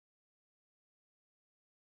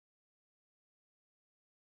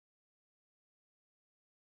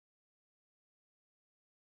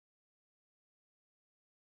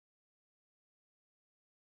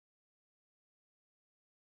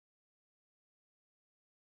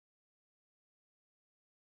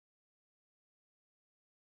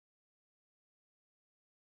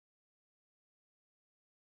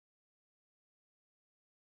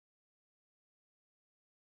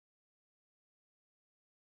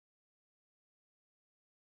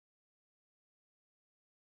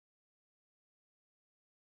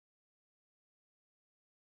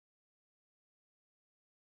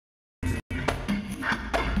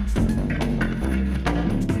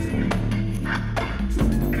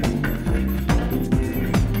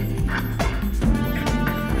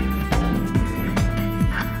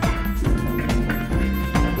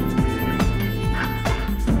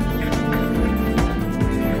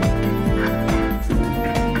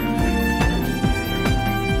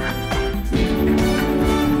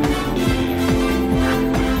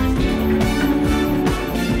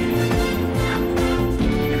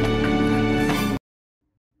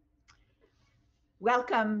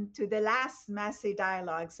Welcome to the last Massey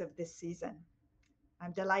Dialogues of this season.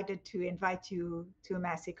 I'm delighted to invite you to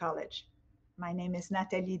Massey College. My name is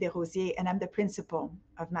Nathalie Desrosiers, and I'm the principal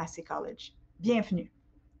of Massey College. Bienvenue.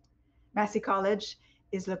 Massey College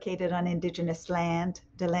is located on Indigenous land,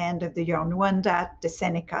 the land of the Yolngu, the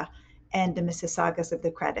Seneca, and the Mississaugas of the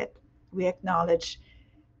Credit. We acknowledge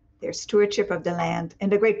their stewardship of the land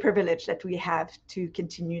and the great privilege that we have to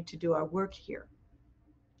continue to do our work here.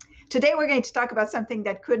 Today, we're going to talk about something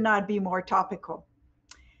that could not be more topical: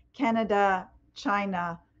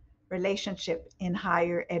 Canada-China relationship in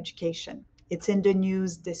higher education. It's in the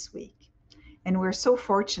news this week. And we're so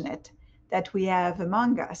fortunate that we have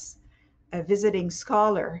among us a visiting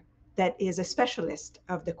scholar that is a specialist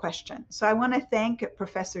of the question. So I want to thank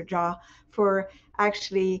Professor Jha for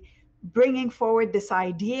actually bringing forward this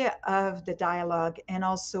idea of the dialogue and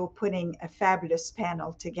also putting a fabulous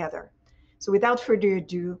panel together. So without further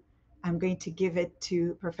ado, I'm going to give it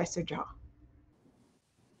to Professor Jha.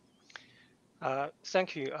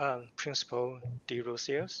 Thank you, Principal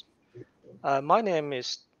Desrosiers. My name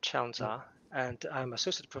is Chang Zha, and I'm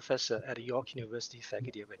Associate Professor at York University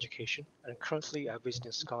Faculty of Education, and currently a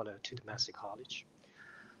visiting scholar to the Massey College.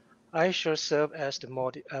 I shall serve as the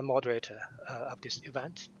moderator of this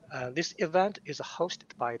event. This event is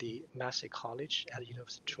hosted by the Massey College at the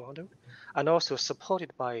University of Toronto, and also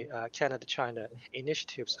supported by Canada-China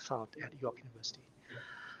Initiatives Fund at York University.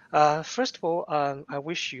 First of all, I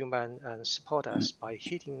wish you man support us by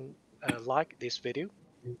hitting like this video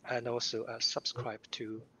and also subscribe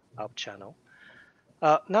to our channel.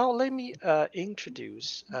 Now let me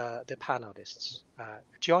introduce the panelists.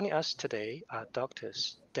 Joining us today are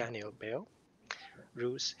Doctors Daniel Bell,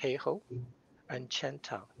 Ruth Hayhoe, and Qian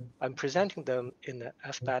Tang. I'm presenting them in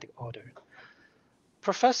alphabetic order.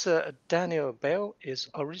 Professor Daniel Bell is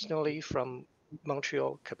originally from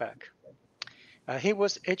Montreal, Quebec. He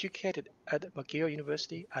was educated at McGill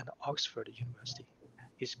University and Oxford University.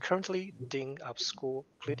 He's currently Dean of School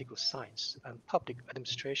Political Science and Public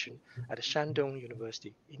Administration at Shandong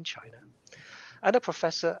University in China, and a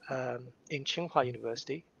professor in Tsinghua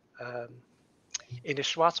University, in the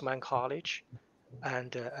Schwarzman College,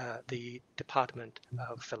 and the Department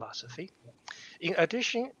of Philosophy. In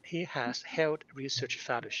addition, he has held research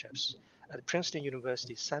fellowships at Princeton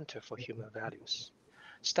University Center for Human Values,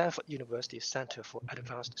 Stanford University Center for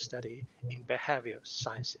Advanced Study in Behavioral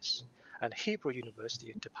Sciences, and Hebrew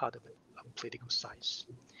University Department of Political Science.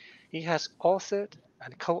 He has authored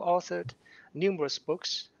and co-authored numerous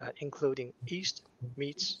books, including East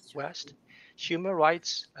Meets West, Human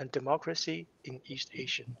Rights and Democracy in East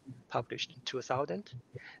Asia, published in 2000,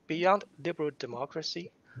 Beyond Liberal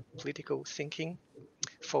Democracy, Political Thinking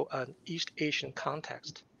for an East Asian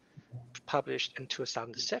Context, published in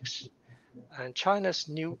 2006, and China's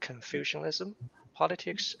New Confucianism,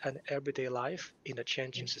 Politics and Everyday Life in a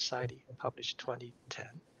Changing Society, published 2010.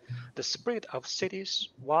 The Spirit of Cities,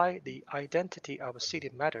 Why the Identity of a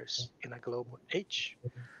City Matters in a Global Age,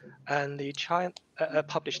 and the China,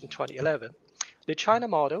 published in 2011. The China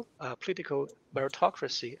Model, Political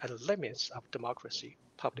Meritocracy and Limits of Democracy,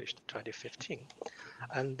 published 2015.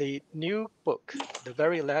 And the new book, the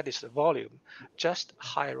very latest volume, Just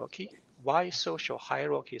Hierarchy, Why Social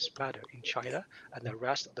Hierarchies Matter in China and the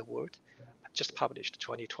Rest of the World, just published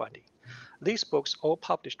 2020. These books all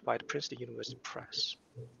published by the Princeton University Press.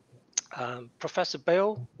 Professor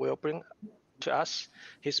Bell will bring to us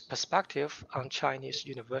his perspective on Chinese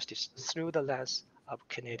universities through the lens of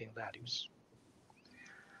Canadian values.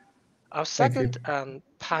 Our second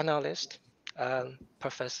panelist,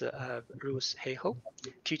 Professor Ruth Hayhoe,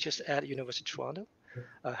 teaches at University of Toronto.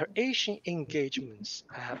 Her Asian engagements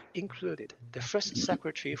have included the first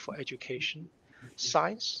Secretary for Education,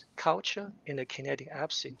 Science, Culture in the Canadian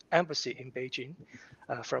Embassy in Beijing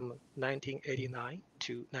from 1989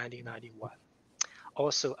 to 1991.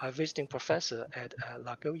 Also a visiting professor at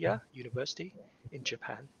Nagoya University in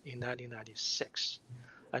Japan in 1996,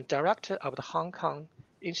 and director of the Hong Kong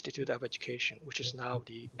Institute of Education, which is now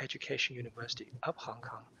the Education University of Hong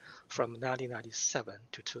Kong, from 1997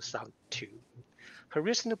 to 2002. Her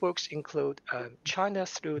recent books include China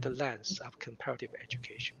Through the Lens of Comparative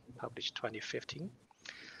Education, published 2015,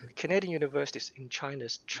 Canadian Universities in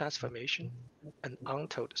China's Transformation, An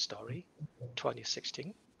Untold Story,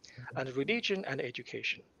 2016, and Religion and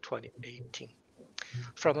Education, 2018.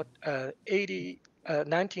 From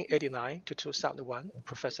 1989 to 2001,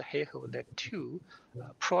 Professor Hayhoe led two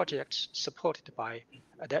projects supported by,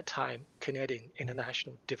 at that time, Canadian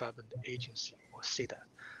International Development Agency, or CIDA,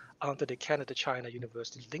 under the Canada-China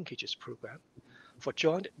University Linkages Program for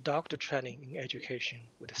joint doctor training in education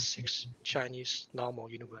with 6 Chinese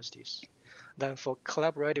normal universities. than for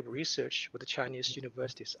collaborative research with the Chinese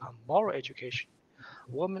universities on moral education,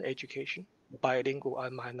 women education, bilingual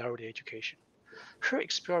and minority education. Her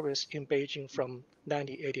experience in Beijing from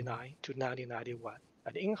 1989 to 1991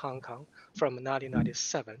 and in Hong Kong from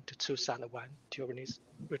 1997 to 2001 during his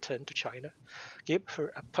return to China gave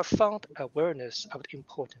her a profound awareness of the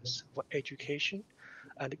importance of education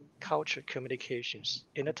and cultural communications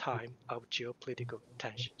in a time of geopolitical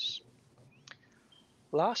tensions.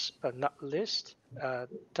 Last but not least,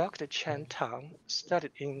 Dr. Tang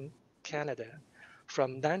studied in Canada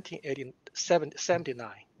from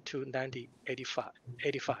 1979 to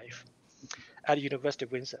 1985 at the University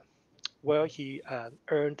of Windsor, where he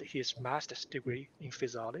earned his master's degree in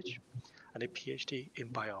physiology and a PhD in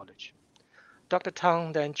biology. Dr.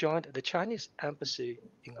 Tang then joined the Chinese embassy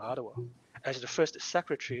in Ottawa as the first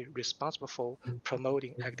secretary responsible for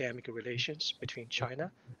promoting academic relations between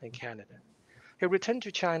China and Canada. He returned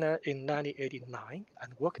to China in 1989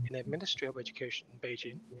 and worked in the Ministry of Education in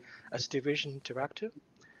Beijing as division director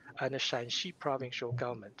and the Shanxi provincial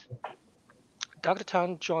government. Dr.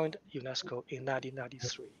 Tang joined UNESCO in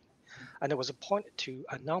 1993 and was appointed to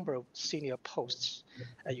a number of senior posts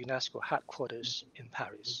at UNESCO headquarters in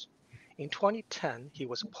Paris. In 2010, he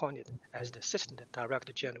was appointed as the Assistant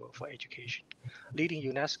Director General for Education, leading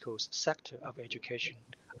UNESCO's sector of education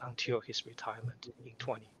until his retirement in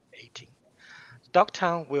 2018. Dr.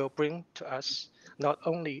 Tang will bring to us not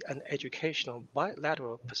only an educational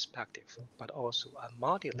bilateral perspective, but also a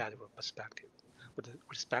multilateral perspective with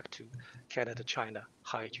respect to Canada-China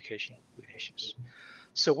higher education relations.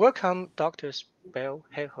 So welcome Doctors Bell,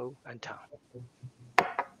 Hayhoe, and Tang.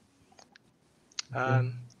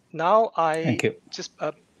 Now Thank you. just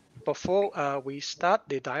before we start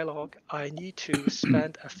the dialogue, I need to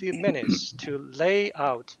spend a few minutes to lay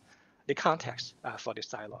out the context for this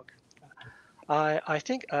dialogue. I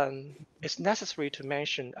think it's necessary to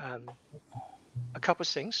mention a couple of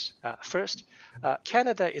things. First,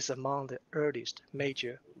 Canada is among the earliest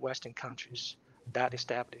major Western countries that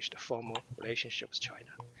established a formal relationship with China.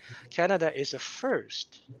 Canada is the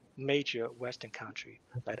first major Western country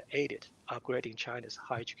that aided upgrading China's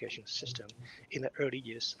higher education system in the early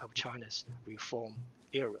years of China's reform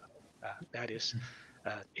era. That is,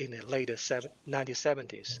 in the later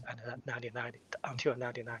 1970s and 1990 until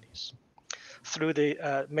 1990s. Through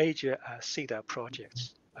the major CEDA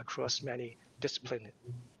projects across many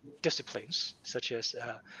disciplines such as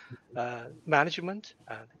management,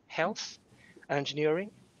 health,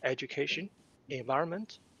 engineering, education,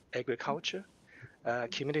 environment, agriculture,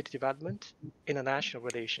 community development, international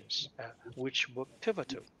relations, which were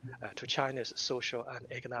pivotal to China's social and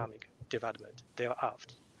economic development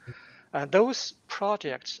thereafter. And those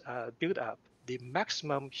projects built up the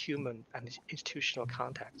maximum human and institutional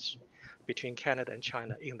contacts between Canada and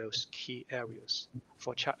China in those key areas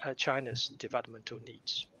for China's developmental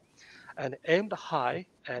needs, and aimed high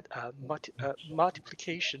at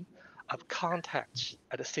multiplication of contacts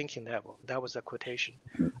at the thinking level. That was a quotation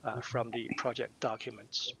from the project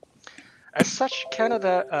documents. As such,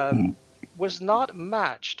 Canada was not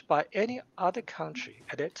matched by any other country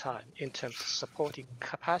at that time in terms of supporting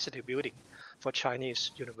capacity building for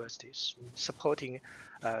Chinese universities, supporting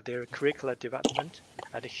their curricular development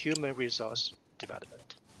and human resource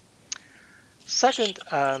development. Second,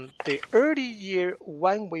 the early year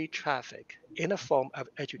one-way traffic in the form of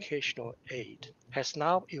educational aid has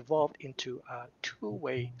now evolved into a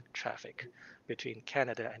two-way traffic between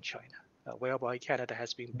Canada and China, whereby Canada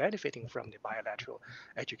has been benefiting from the bilateral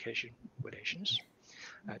education relations.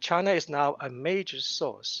 China is now a major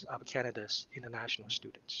source of Canada's international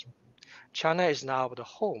students. China is now the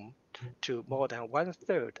home to more than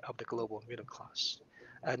 1/3 of the global middle class.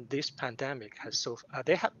 And this pandemic has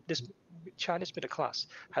this Chinese middle class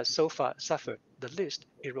has so far suffered the least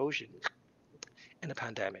erosion in the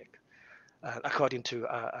pandemic, according to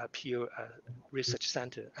a Pew Research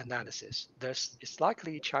Center analysis. Thus, it's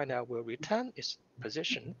likely China will retain its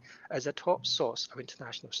position as a top source of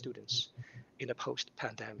international students in the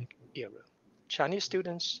post-pandemic era. Chinese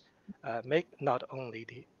students make not only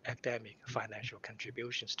the academic financial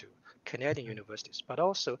contributions to Canadian universities, but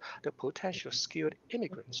also the potential skilled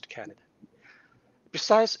immigrants to Canada.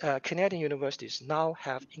 Besides, Canadian universities now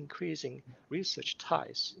have increasing research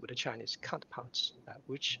ties with the Chinese counterparts,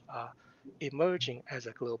 which are emerging as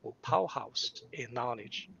a global powerhouse in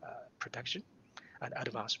knowledge production and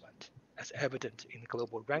advancement, as evident in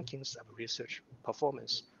global rankings of research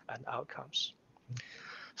performance and outcomes.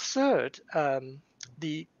 Third,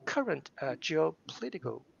 the current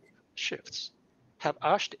geopolitical shifts have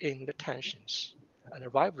ushered in the tensions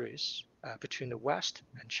and rivalries between the West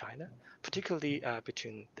and China, particularly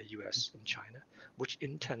between the US and China, which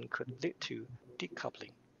in turn could lead to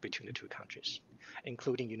decoupling between the two countries,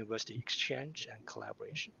 including university exchange and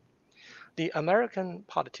collaboration. The American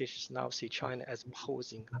politicians now see China as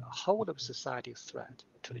posing a whole of society threat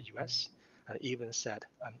to the US, and even said,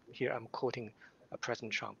 here I'm quoting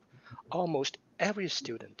President Trump, almost every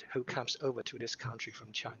student who comes over to this country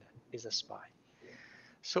from China is a spy.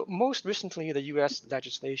 So most recently, the US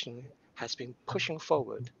legislation has been pushing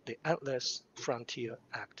forward the Endless Frontier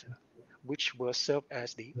Act, which will serve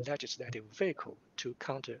as the legislative vehicle to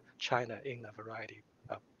counter China in a variety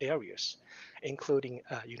of areas, including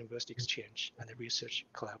university exchange and research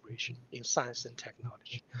collaboration in science and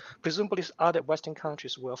technology. Presumably, other Western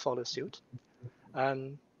countries will follow suit.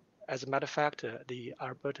 As a matter of fact, the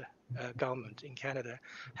Alberta government in Canada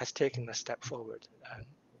has taken a step forward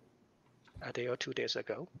a day or 2 days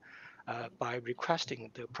ago by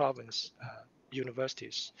requesting the province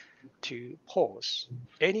universities to pause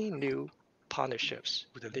any new partnerships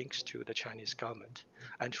with the links to the Chinese government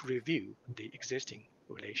and to review the existing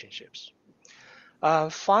relationships.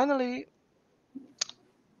 Finally,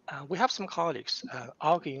 we have some colleagues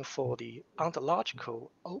arguing for the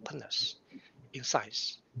ontological openness in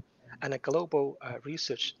science and a global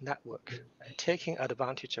research network taking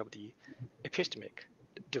advantage of the epistemic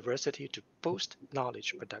diversity to boost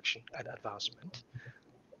knowledge production and advancement.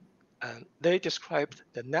 They described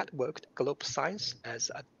the networked global science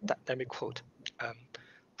as, let me quote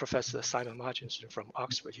Professor Simon Marginson from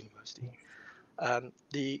Oxford University,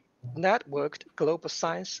 the networked global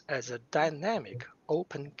science as a dynamic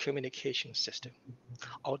open communication system,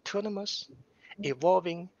 autonomous,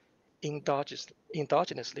 evolving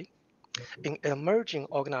endogenously, an emerging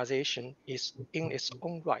organization is in its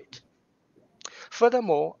own right.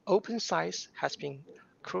 Furthermore, open science has been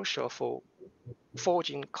crucial for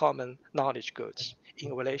forging common knowledge goods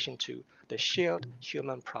in relation to the shared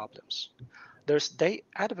human problems. Thus, they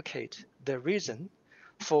advocate the reason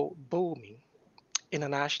for booming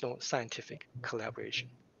international scientific collaboration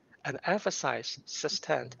and emphasize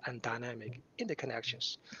sustained and dynamic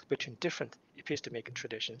interconnections between different epistemic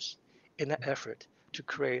traditions in an effort to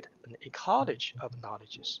create an ecology of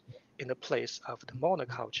knowledges in the place of the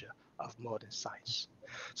monoculture of modern science.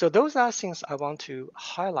 So those are things I want to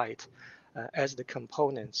highlight as the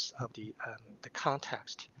components of the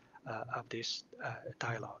context of this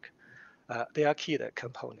dialogue. They are key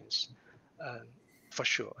components for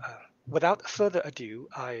sure. Without further ado,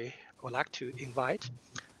 I would like to invite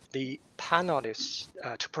the panelists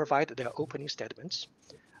to provide their opening statements.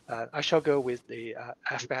 I shall go with the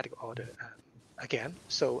alphabetic order again.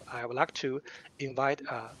 So I would like to invite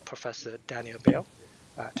Professor Daniel Bell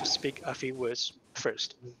to speak a few words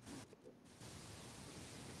first.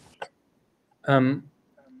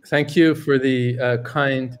 Thank you for the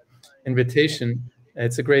kind invitation.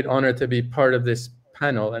 It's a great honor to be part of this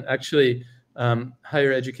panel. And actually,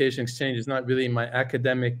 higher education exchange is not really my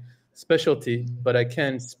academic specialty, but I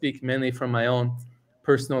can speak mainly from my own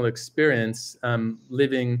personal experience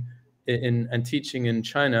living in and teaching in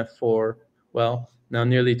China for, well, now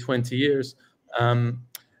nearly 20 years.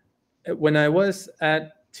 When I was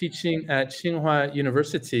teaching at Tsinghua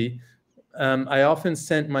University, I often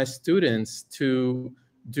sent my students to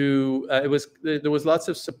do, there was lots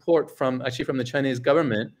of support from the Chinese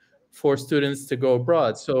government for students to go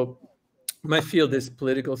abroad. So my field is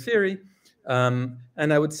political theory, and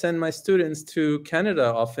I would send my students to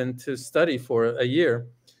Canada often to study for a year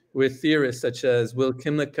with theorists such as Will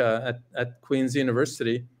Kimlicka at Queen's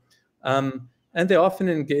University. And they often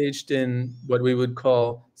engaged in what we would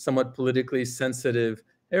call somewhat politically sensitive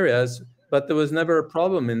areas, but there was never a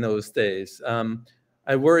problem in those days.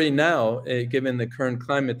 I worry now, given the current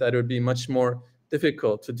climate, that it would be much more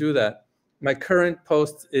difficult to do that. My current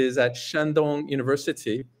post is at Shandong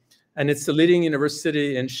University, and it's the leading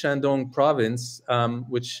university in Shandong province,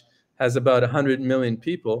 which has about 100 million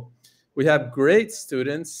people. We have great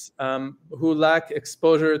students who lack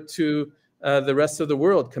exposure to the rest of the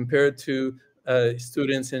world compared to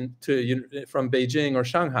students from Beijing or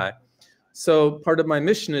Shanghai. So part of my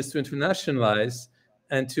mission is to internationalize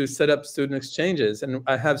and to set up student exchanges. And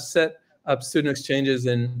I have set up student exchanges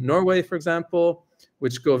in Norway, for example,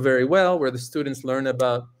 which go very well, where the students learn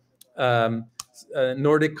about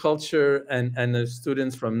Nordic culture and the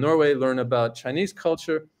students from Norway learn about Chinese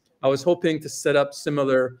culture. I was hoping to set up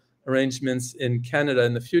similar arrangements in Canada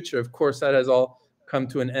in the future. Of course, that has all come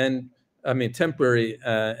to an end, temporary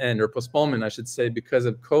end or postponement, I should say, because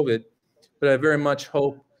of COVID. But I very much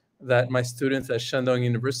hope that my students at Shandong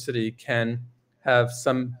University can have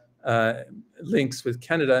some links with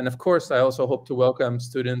Canada. And of course, I also hope to welcome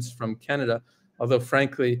students from Canada, although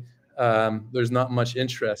frankly, there's not much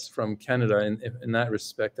interest from Canada in that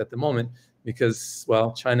respect at the moment, because,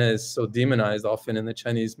 well, China is so demonized often in the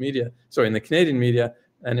Chinese media, sorry, in the Canadian media,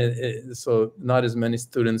 and so not as many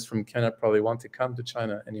students from Canada probably want to come to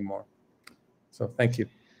China anymore. So thank you.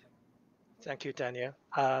 Thank you, Daniel.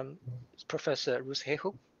 Professor Ruth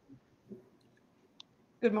Hayhoe.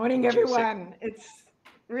 Good morning, everyone. It's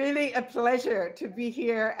really a pleasure to be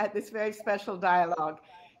here at this very special dialogue.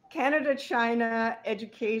 Canada-China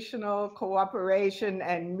educational cooperation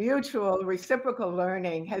and mutual reciprocal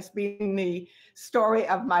learning has been the story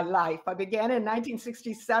of my life. I began in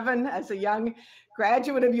 1967 as a young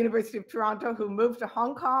graduate of University of Toronto who moved to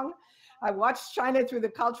Hong Kong. I watched China through the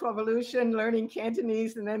Cultural Revolution, learning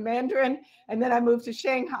Cantonese and then Mandarin, and then I moved to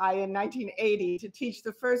Shanghai in 1980 to teach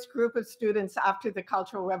the first group of students after the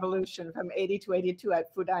Cultural Revolution from 80 to 82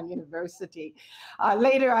 at Fudan University.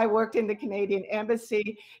 Later, I worked in the Canadian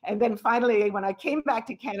Embassy, and then finally, when I came back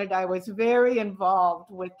to Canada, I was very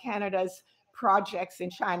involved with Canada's projects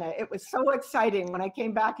in China. It was so exciting when I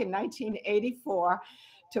came back in 1984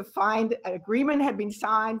 to find an agreement had been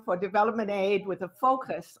signed for development aid with a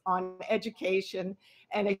focus on education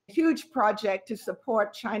and a huge project to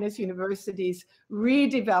support China's universities'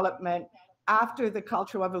 redevelopment after the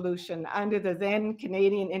Cultural Revolution under the then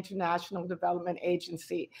Canadian International Development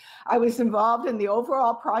Agency. I was involved in the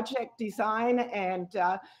overall project design and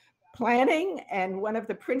planning, and one of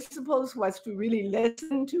the principles was to really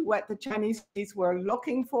listen to what the Chinese were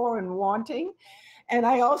looking for and wanting. And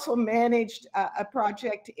I also managed a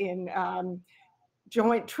project in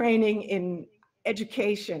joint training in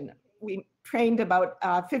education. We trained about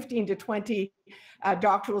 15 to 20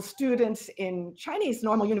 doctoral students in Chinese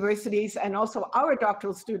normal universities, and also our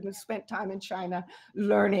doctoral students spent time in China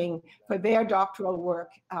learning for their doctoral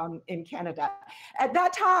work in Canada. At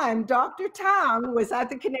that time, Dr. Tang was at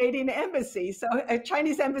the Canadian Embassy, so a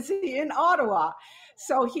Chinese embassy in Ottawa.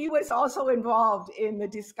 So he was also involved in the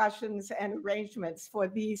discussions and arrangements for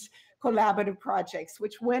these collaborative projects,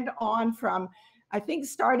 which went on from, I think,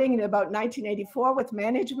 starting in about 1984 with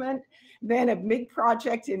management, then a big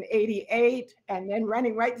project in 88, and then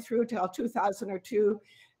running right through till 2002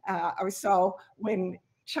 or so, when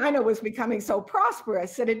China was becoming so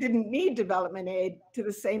prosperous that it didn't need development aid to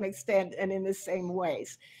the same extent and in the same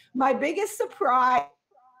ways. My biggest surprise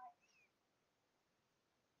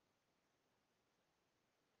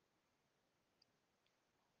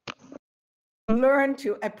learn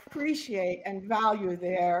to appreciate and value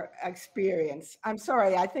their experience. I'm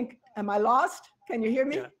sorry, I think, am I lost? Can you hear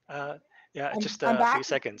me? Yeah, just a few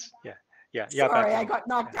seconds. Yeah. Sorry, I got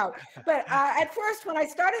knocked out. But at first, when I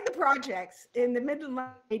started the projects in the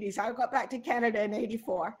mid-80s, I got back to Canada in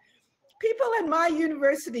 84. People in my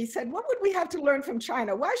university said, what would we have to learn from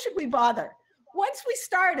China? Why should we bother? Once we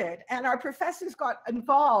started and our professors got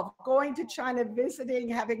involved, going to China, visiting,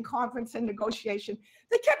 having conference and negotiation,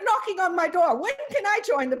 they kept knocking on my door. When can I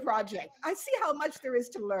join the project? I see how much there is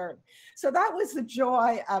to learn. So that was the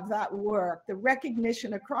joy of that work, the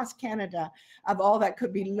recognition across Canada of all that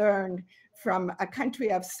could be learned from a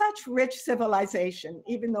country of such rich civilization,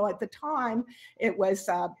 even though at the time it was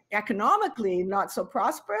economically not so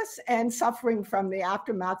prosperous and suffering from the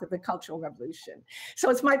aftermath of the Cultural Revolution. So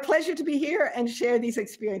it's my pleasure to be here and share these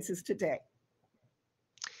experiences today.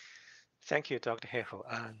 Thank you, Dr. Hayhoe.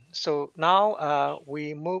 So now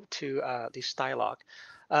we move to this dialogue.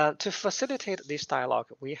 To facilitate this dialogue,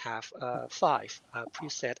 we have 5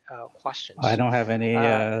 preset questions. I don't have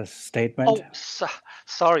any statement. Oh,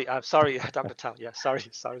 sorry, Dr. Tang. Yeah, sorry.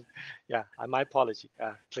 Yeah, my apology.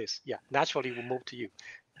 Please, yeah, naturally we'll move to you.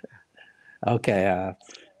 Okay,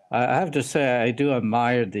 I have to say I do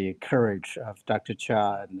admire the courage of Dr.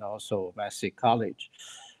 Chia and also Massey College.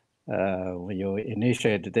 When you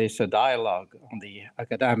initiated this dialogue on the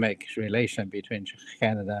academic relation between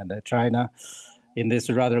Canada and China in this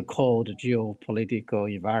rather cold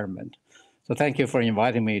geopolitical environment. So thank you for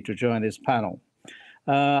inviting me to join this panel.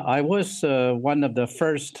 I was one of the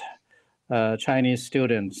first Chinese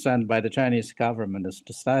students sent by the Chinese government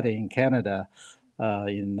to study in Canada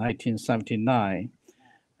in 1979.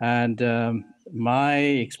 And my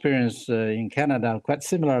experience in Canada, quite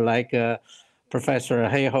similar like Professor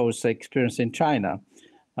Hayhoe's experience in China.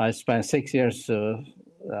 I spent 6 years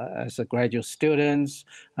as a graduate student,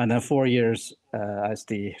 and then 4 years as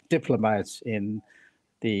the diplomats in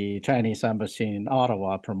the Chinese embassy in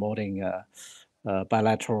Ottawa, promoting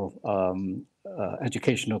bilateral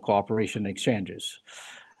educational cooperation exchanges.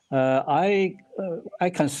 I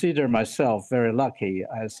consider myself very lucky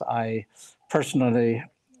as I personally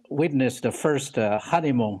witnessed the first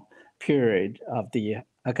honeymoon period of the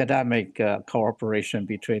academic cooperation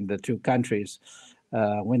between the two countries,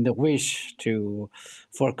 when the wish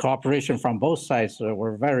for cooperation from both sides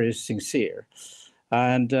were very sincere.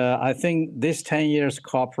 And I think this 10 years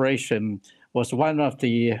cooperation was one of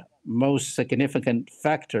the most significant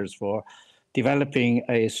factors for developing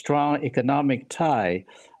a strong economic tie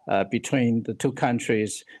between the two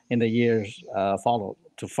countries in the years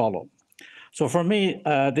to follow. So for me,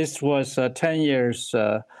 this was 10 years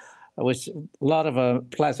with a lot of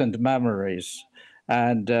pleasant memories.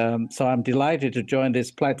 And so I'm delighted to join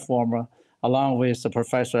this platform along with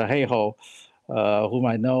Professor Hayhoe, whom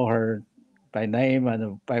I know her by name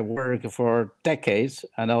and by work for decades,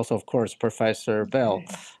 and also, of course, Professor Bell,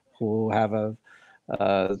 who have a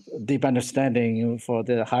deep understanding for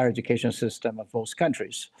the higher education system of both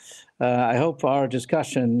countries. I hope our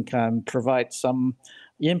discussion can provide some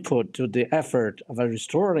input to the effort of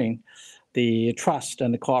restoring the trust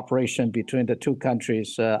and the cooperation between the two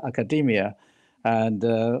countries' academia. And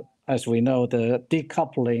as we know, the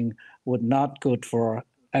decoupling would not good for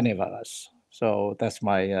any of us. So that's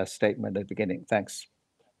my statement at the beginning. Thanks.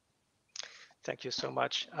 Thank you so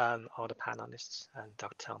much, all the panelists, and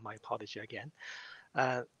Dr. Tang, my apology again.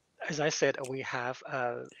 As I said, we have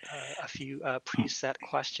a few preset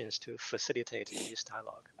questions to facilitate this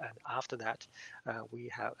dialogue. And after that, we're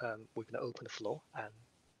going to open the floor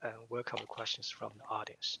and welcome the questions from the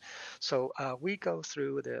audience. So we go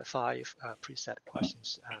through the 5 preset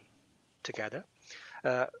questions together.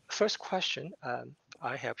 First question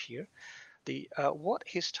I have here, what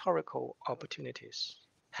historical opportunities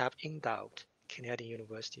have endowed Canadian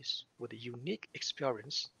universities with a unique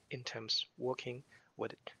experience in terms of working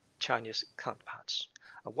with Chinese counterparts?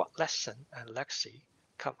 What lesson and legacy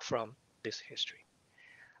come from this history?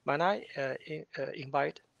 Might I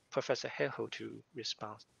invite Professor Hayhoe to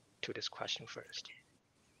respond to this question first?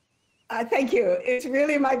 Thank you. It's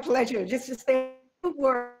really my pleasure. Just to say a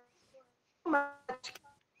word, how much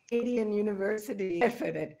Canadian university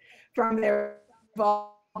benefited from their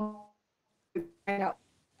involvement with China.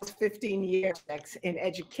 15 years in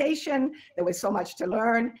education. There was so much to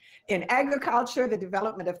learn. In agriculture, the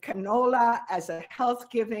development of canola as a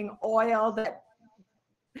health-giving oil that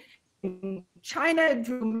in China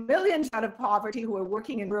drew millions out of poverty who were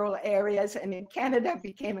working in rural areas, and in Canada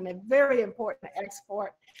became a very important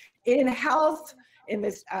export. In health, in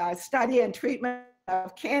this study and treatment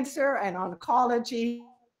of cancer and oncology,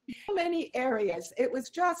 so many areas. It was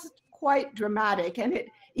just quite dramatic, and it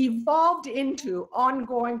evolved into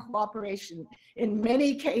ongoing cooperation in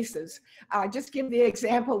many cases. Just give the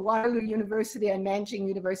example, Waterloo University and Nanjing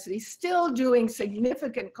University still doing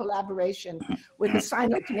significant collaboration with the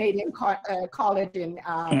Sino-Canadian College in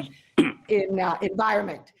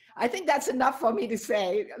Environment. I think that's enough for me to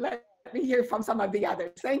say. Let me hear from some of the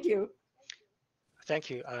others. Thank you. Thank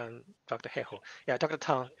you, Dr. Hayhoe. Yeah, Dr.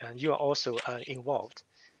 Tang, you are also involved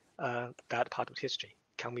that part of history.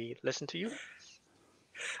 Can we listen to you?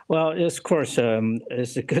 Well, yes, of course,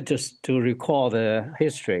 it's good to recall the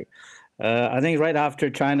history. I think right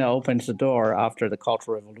after China opens the door after the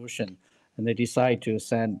Cultural Revolution, and they decide to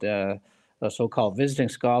send so-called visiting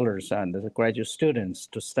scholars and the graduate students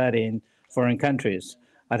to study in foreign countries.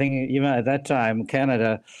 I think even at that time,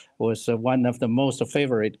 Canada was one of the most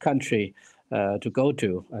favorite country to go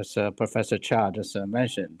to, as Professor Chia just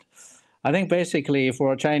mentioned. I think basically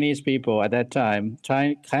for Chinese people at that time,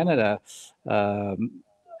 Canada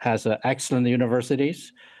has excellent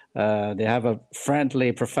universities. They have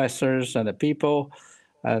friendly professors and the people.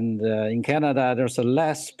 And in Canada, there's a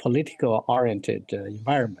less political oriented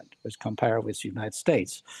environment as compared with the United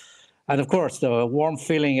States. And of course, the warm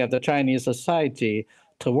feeling of the Chinese society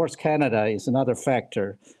towards Canada is another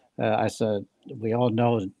factor. As we all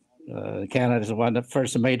know, Canada is one of the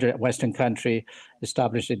first major Western country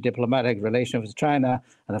established a diplomatic relation with China,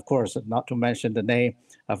 and of course, not to mention the name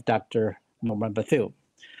of Dr. Norman Bethune.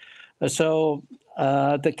 So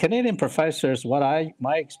the Canadian professors,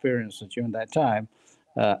 my experience during that time,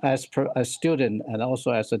 as a student and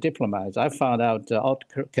also as a diplomat, I found out all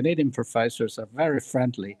Canadian professors are very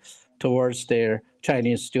friendly towards their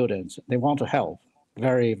Chinese students. They want to help.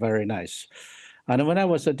 Very, very nice. And when I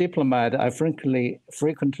was a diplomat, I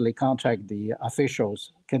frequently contact the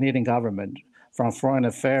officials, Canadian government, from Foreign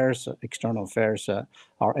Affairs, External Affairs,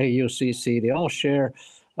 or AUCC. They all share,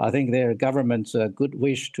 I think, their government's good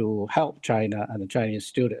wish to help China and the Chinese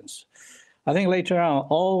students. I think later on,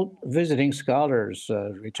 all visiting scholars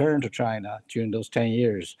returned to China during those 10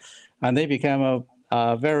 years, and they became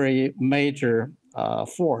a very major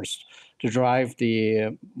force to drive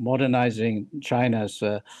the modernizing China's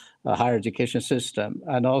higher education system.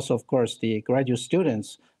 And also, of course, the graduate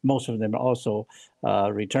students, most of them also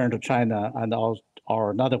return to China and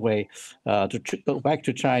or another way to go back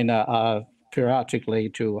to China periodically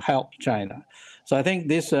to help China. So I think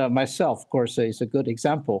this myself, of course, is a good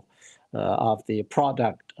example of the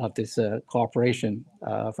product of this cooperation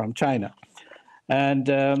from China. And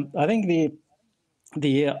I think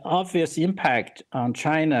the obvious impact on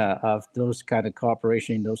China of those kind of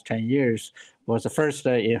cooperation in those 10 years was the first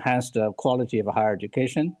enhanced the quality of higher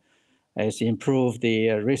education. It's improved the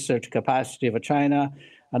research capacity of China.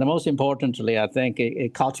 And most importantly, I think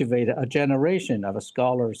it cultivated a generation of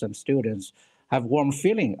scholars and students have warm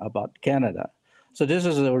feeling about Canada. So this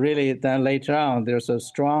is really, then later on, there's a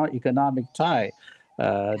strong economic tie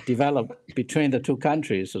developed between the two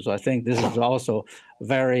countries. So I think this is also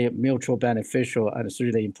very mutual beneficial and it's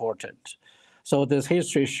really important. So this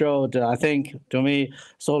history showed, I think, to me,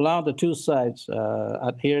 so long the two sides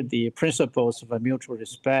adhere the principles of mutual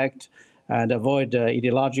respect and avoid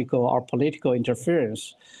ideological or political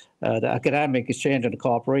interference, the academic exchange and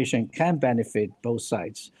cooperation can benefit both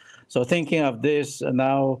sides. So thinking of this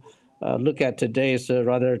now, look at today's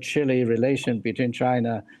rather chilly relation between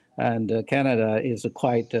China and Canada is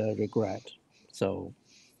quite regret. So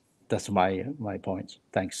that's my point.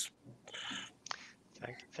 Thanks.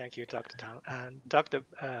 Thank you, Dr. Tang. And Dr.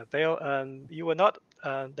 Bale, you were not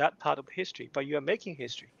that part of history, but you are making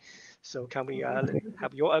history. So can we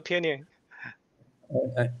have your opinion?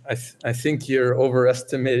 I think you're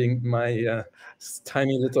overestimating my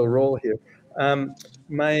tiny little role here.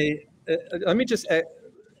 Let me just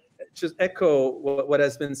echo what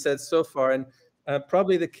has been said so far, and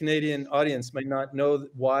probably the Canadian audience might not know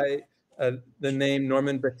why the name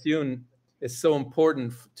Norman Bethune is so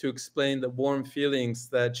important to explain the warm feelings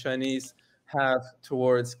that Chinese have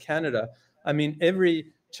towards Canada. I mean,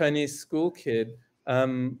 every Chinese school kid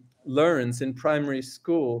learns in primary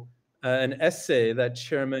school an essay that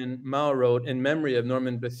Chairman Mao wrote in memory of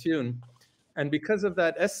Norman Bethune. And because of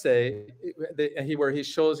that essay, where he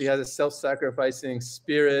shows he has a self-sacrificing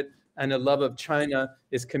spirit and a love of China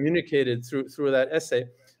is communicated through that essay.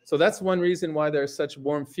 So that's one reason why there are such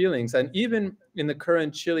warm feelings. And even in the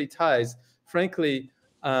current chilly ties, frankly,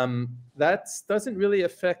 that doesn't really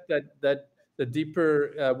affect the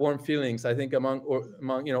deeper warm feelings, I think, among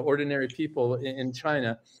ordinary people in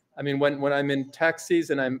China. I mean, when I'm in taxis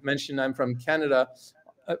and I mention I'm from Canada,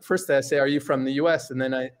 first I say, "Are you from the U.S.?" And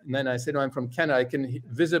then I say, "No, I'm from Canada." I can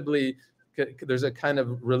visibly, there's a kind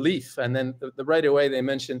of relief, and then right away they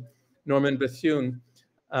mention Norman Bethune.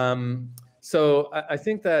 So I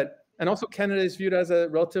think that, and also Canada is viewed as a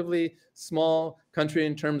relatively small country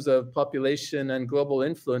in terms of population and global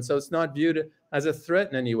influence. So it's not viewed as a threat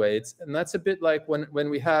in any way. And that's a bit like when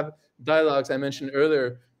we have dialogues I mentioned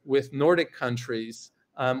earlier with Nordic countries.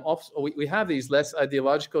 Also, we have these less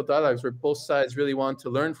ideological dialogues where both sides really want to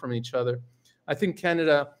learn from each other. I think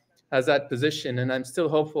Canada has that position, and I'm still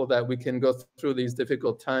hopeful that we can go through these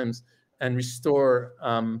difficult times and restore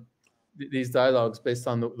these dialogues based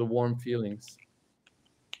on the warm feelings.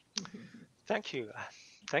 Thank you.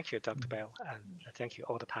 Thank you, Dr. Bell, and thank you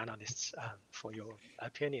all the panelists for your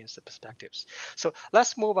opinions and perspectives. So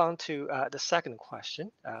let's move on to the second question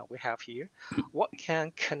we have here. What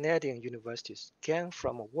can Canadian universities gain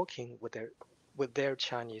from working with their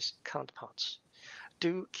Chinese counterparts?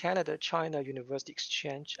 Do Canada-China University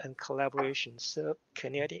exchange and collaboration serve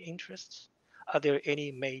Canadian interests? Are there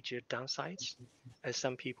any major downsides, as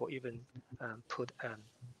some people even put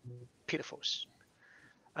pitfalls?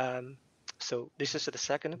 So this is the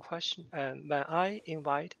second question. May I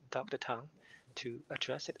invite Dr. Tang to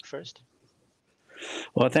address it first?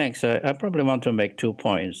 Well, thanks. I probably want to make 2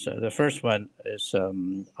 points. The first one is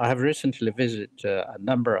I have recently visited a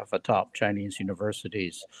number of top Chinese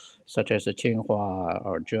universities, such as the Tsinghua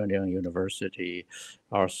or Zhejiang University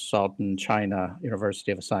or Southern China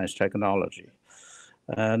University of Science Technology.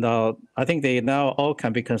 And I think they now all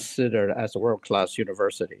can be considered as world-class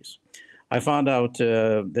universities. I found out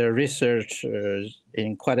their research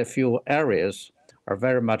in quite a few areas are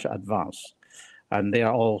very much advanced, and they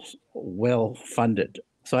are all well funded.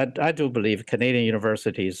 So I do believe Canadian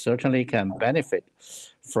universities certainly can benefit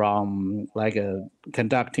from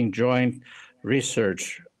conducting joint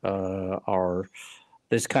research or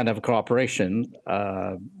this kind of cooperation,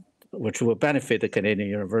 which will benefit the Canadian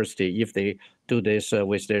university if they do this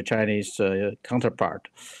with their Chinese counterpart.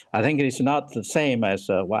 I think it's not the same as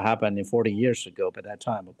what happened 40 years ago. By that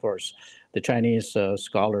time, of course, the Chinese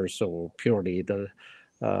scholars were purely the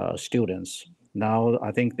students. Now,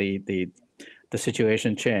 I think the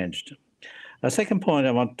situation changed. A second point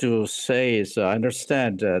I want to say is I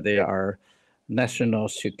understand there are national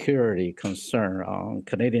security concern on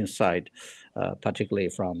Canadian side, particularly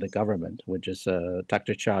from the government, which is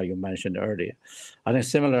Dr. Chow you mentioned earlier. I think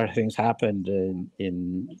similar things happened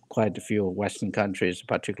in quite a few Western countries,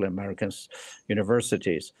 particularly American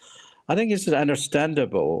universities. I think it's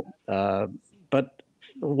understandable, but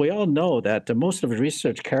we all know that most of the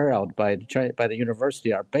research carried out by the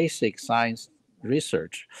university are basic science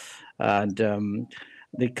research, and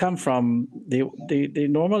they come from they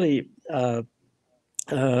normally.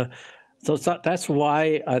 So that's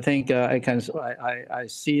why I think I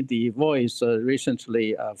see the voice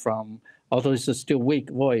recently from, although it's a still weak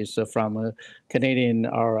voice from Canadian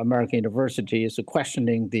or American universities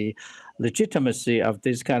questioning the legitimacy of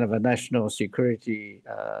this kind of a national security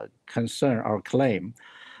concern or claim.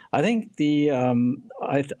 I think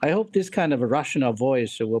I hope this kind of a rational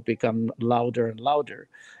voice will become louder and louder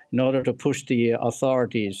in order to push the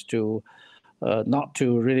authorities to not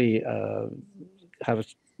to really have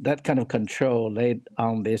that kind of control laid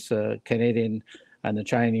on this Canadian and the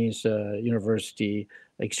Chinese university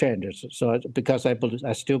exchanges. So because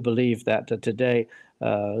I still believe that today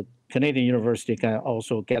Canadian university can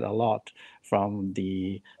also get a lot from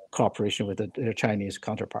the cooperation with their Chinese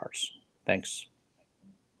counterparts. Thanks.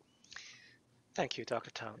 Thank you,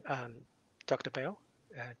 Dr. Tang. Dr. Bell,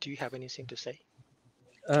 do you have anything to say?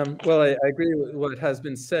 Well, I agree with what has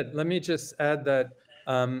been said. Let me just add that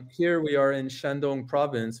here we are in Shandong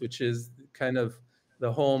province, which is kind of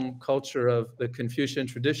the home culture of the Confucian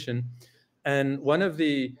tradition. And one of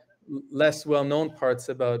the less well-known parts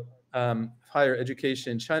about higher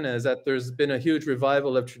education in China is that there's been a huge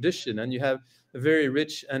revival of tradition, and you have very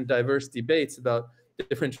rich and diverse debates about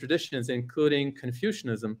different traditions, including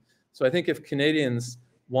Confucianism. So I think if Canadians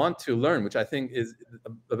want to learn, which I think is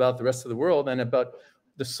about the rest of the world and about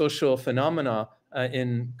the social phenomena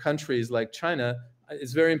in countries like China,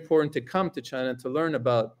 it's very important to come to China to learn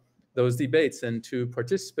about those debates and to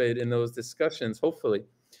participate in those discussions, hopefully.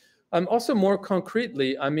 Also more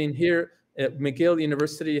concretely, I mean, here at McGill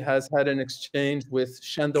University has had an exchange with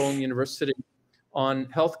Shandong University on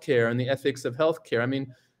healthcare and the ethics of healthcare. I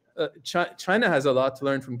mean, China has a lot to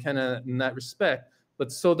learn from Canada in that respect,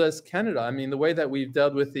 but so does Canada. I mean, the way that we've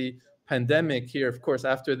dealt with the pandemic here, of course,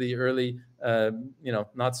 after the early,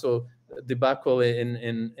 not so debacle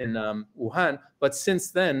in Wuhan, but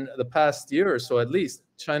since then, the past year or so at least,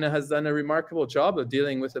 China has done a remarkable job of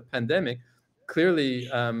dealing with the pandemic. Clearly,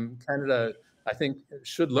 Canada, I think,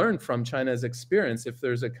 should learn from China's experience if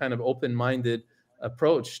there's a kind of open-minded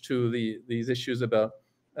approach to these issues about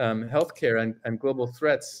healthcare and global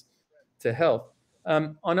threats to health.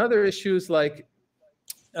 On other issues like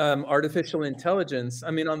artificial intelligence,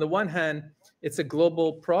 I mean, on the one hand, it's a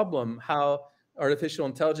global problem how artificial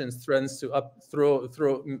intelligence threatens to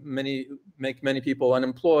make many people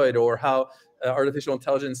unemployed, or how artificial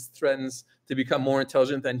intelligence threatens to become more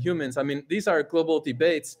intelligent than humans. I mean, these are global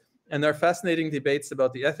debates, and they're fascinating debates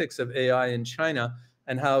about the ethics of AI in China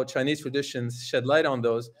and how Chinese traditions shed light on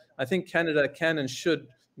those. I think Canada can and should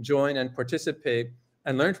join and participate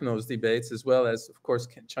and learn from those debates, as well as, of course,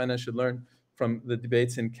 China should learn from the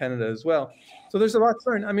debates in Canada as well. So there's a lot to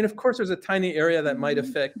learn. I mean, of course, there's a tiny area that might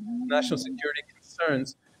affect national security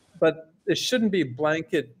concerns, but it shouldn't be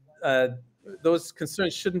blanket. Those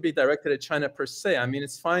concerns shouldn't be directed at China per se. I mean,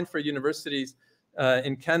 it's fine for universities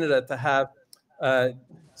in Canada to have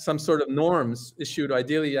some sort of norms issued,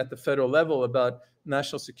 ideally at the federal level, about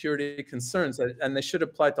national security concerns, and they should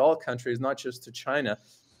apply to all countries, not just to China.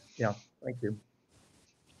 Yeah, thank you.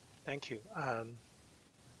 Thank you.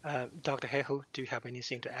 Dr. Hayhoe, do you have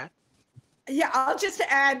anything to add? Yeah, I'll just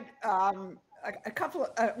add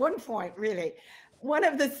one point, really. One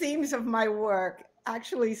of the themes of my work,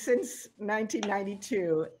 actually since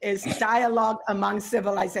 1992, is dialogue among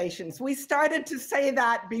civilizations. We started to say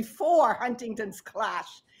that before Huntington's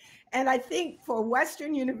clash. And I think for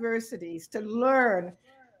Western universities to learn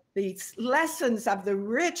the lessons of the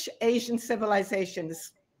rich Asian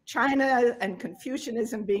civilizations, China and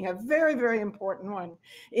Confucianism being a very, very important one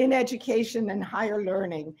in education and higher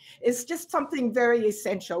learning, is just something very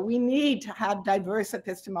essential. We need to have diverse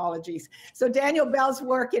epistemologies. So Daniel Bell's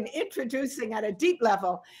work in introducing at a deep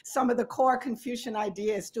level some of the core Confucian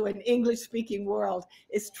ideas to an English-speaking world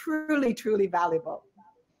is truly, truly valuable.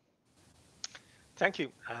 Thank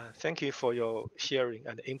you. Thank you for your sharing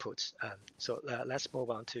and inputs. So let's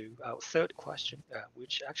move on to our third question,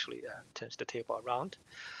 which actually turns the table around.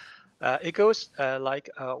 It goes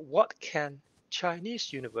what can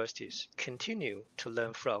Chinese universities continue to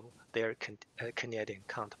learn from their Canadian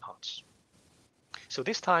counterparts? So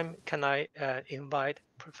this time, can I invite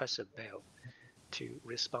Professor Bell to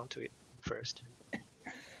respond to it first?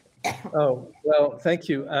 Oh, well, thank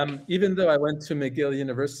you. Even though I went to McGill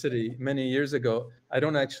University many years ago, I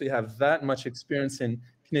don't actually have that much experience in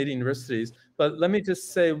Canadian universities. But let me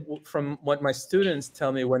just say, from what my students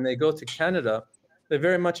tell me when they go to Canada, they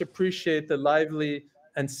very much appreciate the lively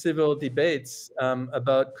and civil debates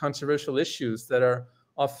about controversial issues that are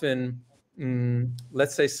often,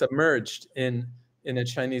 let's say, submerged in a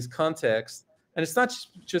Chinese context. And it's not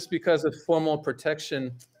just because of formal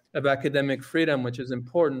protection of academic freedom, which is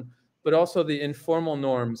important, but also the informal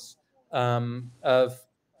norms of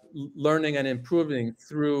learning and improving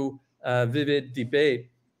through vivid debate.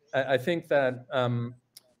 I think that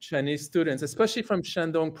Chinese students, especially from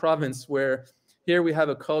Shandong province, where here we have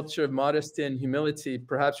a culture of modesty and humility,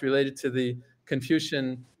 perhaps related to the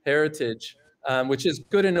Confucian heritage, which is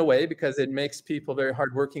good in a way because it makes people very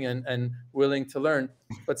hardworking and willing to learn.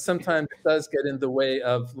 But sometimes it does get in the way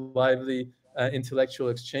of lively intellectual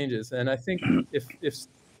exchanges. And I think if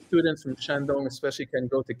students from Shandong especially can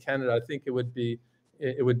go to Canada, I think it would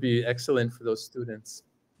be excellent for those students.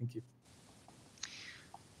 Thank you.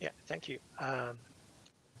 Yeah, thank you.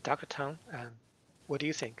 Dr. Tang, what do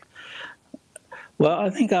you think? Well, I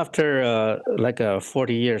think after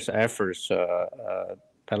 40 years efforts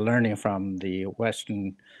learning from the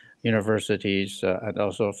Western universities and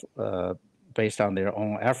also based on their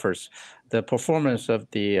own efforts, the performance of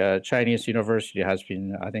the Chinese university has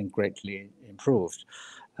been, I think, greatly improved.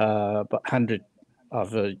 But 100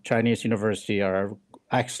 of the Chinese university are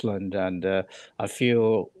excellent, and a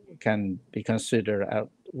few can be considered a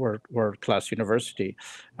world-class university.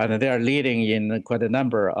 And they are leading in quite a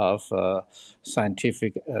number of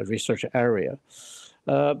scientific research area.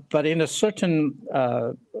 But in a certain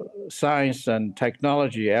science and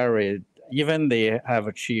technology area, even they have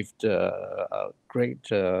achieved great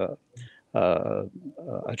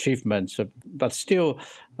achievements, but still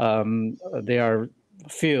there are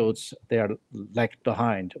fields they are lagged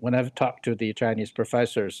behind. When I've talked to the Chinese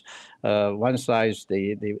professors, one side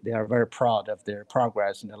they are very proud of their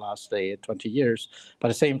progress in the last 20 years, but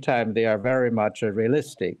at the same time they are very much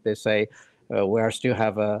realistic. They say we still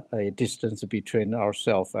have a distance between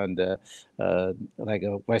ourselves and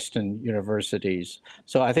Western universities.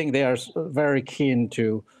 So I think they are very keen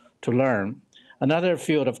to learn. Another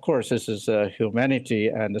field, of course, is humanity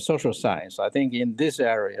and the social science. I think in these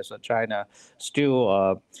areas, China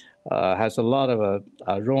still has a lot of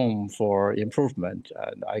room for improvement.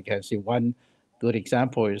 And I can see one good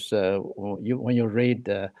example is when you read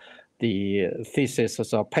the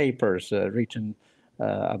theses or papers written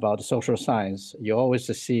about social science, you always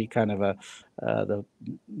see kind of the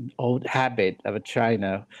old habit of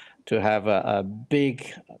China to have a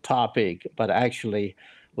big topic, but actually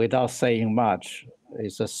without saying much,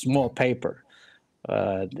 it's a small paper.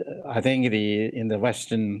 I think in the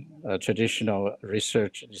Western traditional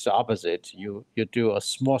research, it's the opposite. You do a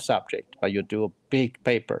small subject, but you do a big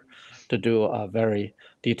paper to do a very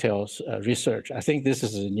detailed research. I think this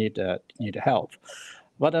is need help.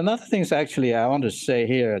 But another thing is actually I want to say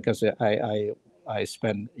here, because I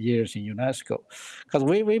spent years in UNESCO, because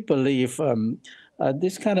we believe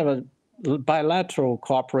this kind of a bilateral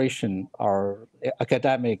cooperation or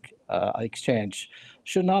academic exchange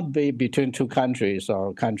should not be between two countries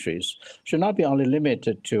or countries, should not be only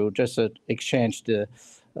limited to just exchange the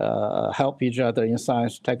help each other in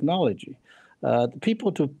science technology.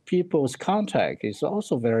 People to people's contact is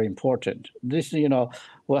also very important. This,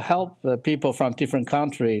 will help people from different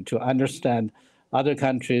countries to understand other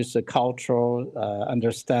countries' culture,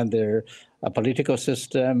 understand their political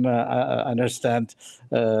system, understand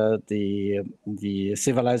the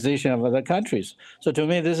civilization of other countries. So to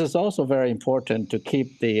me, this is also very important to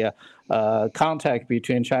keep the contact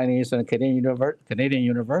between Chinese and Canadian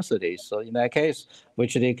universities. So in that case,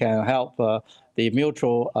 which they can help the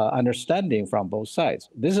mutual understanding from both sides.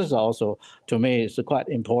 This is also, to me, is quite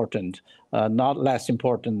important, not less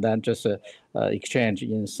important than just exchange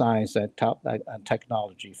in science and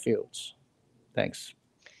technology fields. Thanks.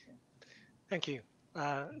 Thank you.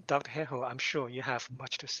 Dr. Hayhoe, I'm sure you have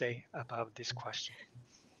much to say about this question.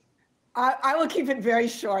 I will keep it very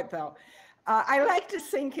short, though. I like to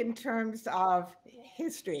think in terms of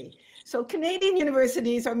history. So Canadian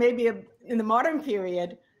universities are maybe in the modern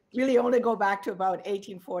period really only go back to about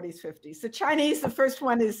 1840s, 50s. The Chinese, the first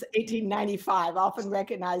one is 1895, often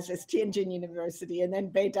recognized as Tianjin University, and then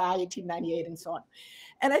Beidai, 1898, and so on.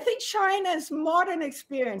 And I think China's modern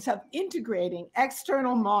experience of integrating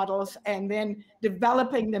external models and then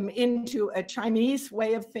developing them into a Chinese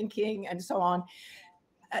way of thinking and so on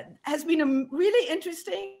has been really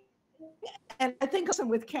interesting And I think also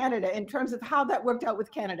with Canada, in terms of how that worked out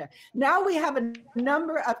with Canada. Now we have a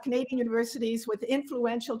number of Canadian universities with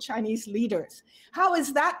influential Chinese leaders. How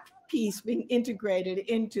is that piece being integrated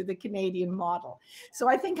into the Canadian model? So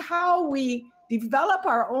I think how we develop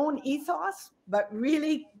our own ethos, but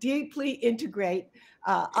really deeply integrate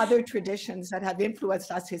other traditions that have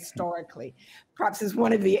influenced us historically, perhaps is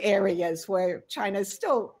one of the areas where China is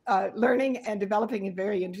still learning and developing in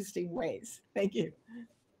very interesting ways. Thank you.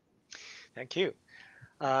 Thank you.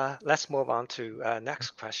 Let's move on to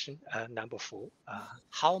next question, number 4.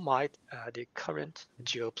 How might the current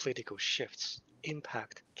geopolitical shifts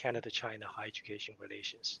impact Canada-China higher education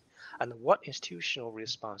relations? And what institutional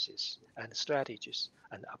responses and strategies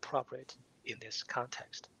are appropriate in this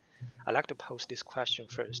context? I'd like to pose this question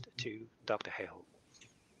first to Dr. Hayhoe.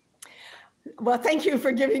 Well, thank you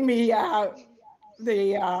for giving me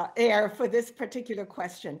the air for this particular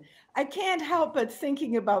question. I can't help but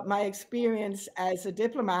thinking about my experience as a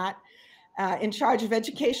diplomat in charge of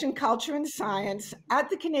education, culture, and science at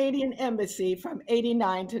the Canadian Embassy from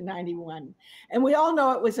 '89 to '91. And we all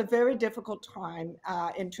know it was a very difficult time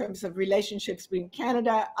in terms of relationships between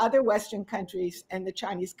Canada, other Western countries, and the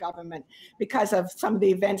Chinese government because of some of the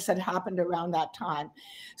events that happened around that time.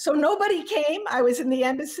 So nobody came. I was in the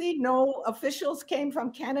embassy. No officials came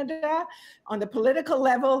from Canada. On the political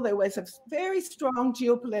level, there was a very strong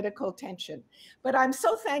geopolitical tension. But I'm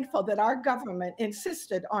so thankful that our government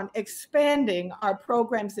insisted on expanding our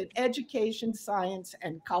programs in education, science,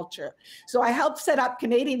 and culture. So I helped set up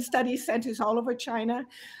Canadian studies centers all over China.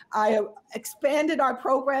 I expanded our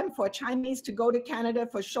program for Chinese to go to Canada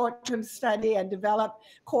for short-term study and develop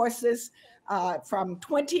courses from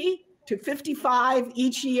 20 to 55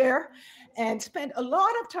 each year, and spent a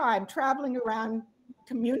lot of time traveling around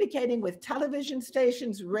communicating with television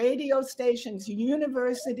stations, radio stations,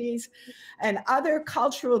 universities, and other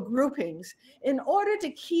cultural groupings in order to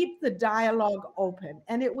keep the dialogue open.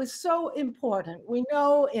 And it was so important. We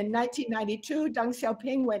know in 1992, Deng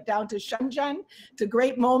Xiaoping went down to Shenzhen. It's a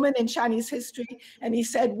great moment in Chinese history. And he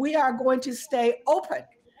said, we are going to stay open.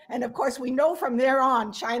 And of course, we know from there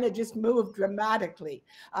on, China just moved dramatically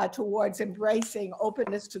towards embracing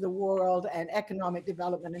openness to the world and economic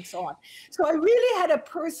development and so on. So I really had a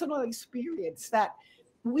personal experience that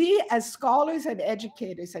we as scholars and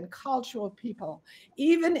educators and cultural people,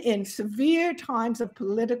 even in severe times of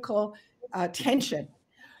political tension,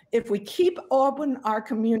 if we keep open our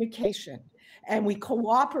communication and we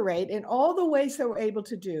cooperate in all the ways that we're able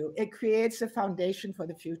to do, it creates a foundation for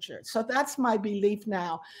the future. So that's my belief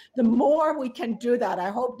now. The more we can do that,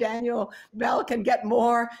 I hope Daniel Bell can get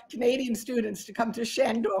more Canadian students to come to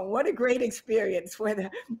Shandong. What a great experience where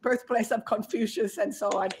the birthplace of Confucius and so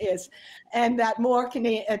on is. And that more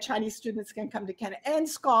Chinese students can come to Canada and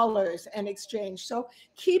scholars and exchange. So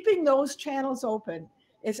keeping those channels open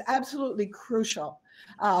is absolutely crucial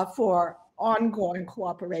for ongoing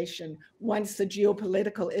cooperation once the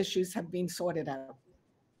geopolitical issues have been sorted out.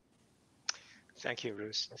 Thank you,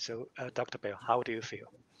 Ruth. So, Dr. Bell, how do you feel?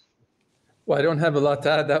 Well, I don't have a lot to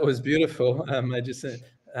add. That was beautiful. I just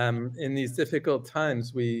in these difficult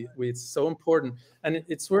times, it's so important, and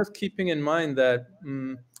it's worth keeping in mind that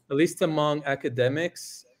at least among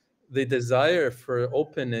academics, the desire for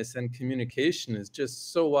openness and communication is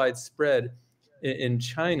just so widespread in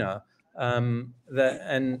China.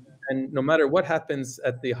 And no matter what happens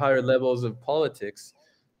at the higher levels of politics,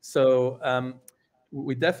 so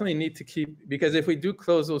we definitely need to keep, because if we do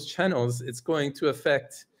close those channels, it's going to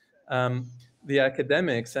affect the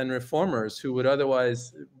academics and reformers who would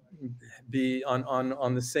otherwise be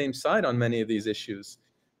on the same side on many of these issues.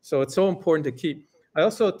 So it's so important to keep. I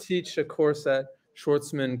also teach a course at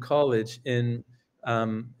Schwarzman College in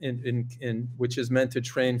which is meant to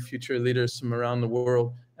train future leaders from around the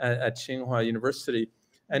world at Tsinghua University.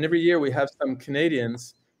 And every year we have some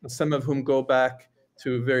Canadians, some of whom go back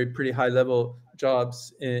to very pretty high level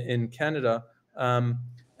jobs in Canada. And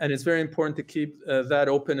it's very important to keep that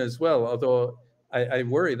open as well. Although I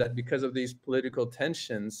worry that because of these political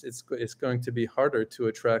tensions, it's going to be harder to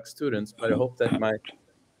attract students. But I hope that my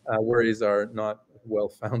worries are not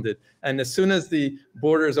well-founded. And as soon as the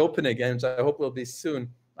borders open again, which I hope will be soon,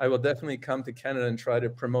 I will definitely come to Canada and try to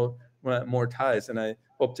promote more ties. And I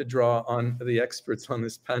hope to draw on the experts on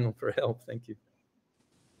this panel for help. Thank you.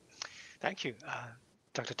 Thank you.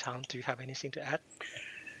 Dr. Tang, do you have anything to add?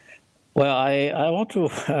 Well, I want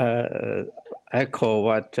to echo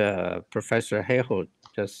what Professor Hayhoe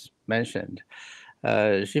just mentioned.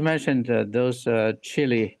 She mentioned those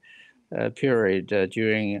Chile period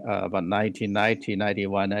during about 1990,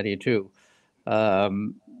 91, 92.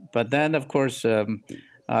 But then, of course,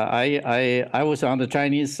 I was on the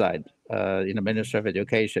Chinese side in the Ministry of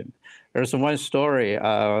Education. There's one story.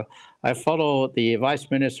 I followed the Vice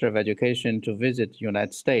Minister of Education to visit the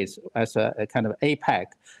United States as a kind of APEC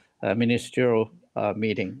ministerial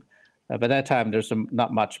meeting. By that time, there's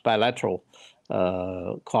not much bilateral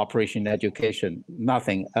cooperation in education,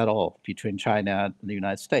 nothing at all between China and the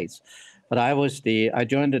United States. But I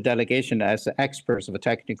joined the delegation as experts of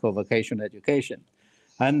technical vocational education.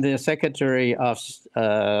 And the Secretary of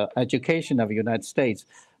Education of the United States,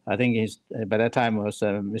 I think by that time was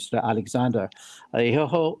Mr. Alexander, he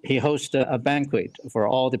hosted a banquet for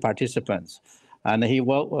all the participants. And he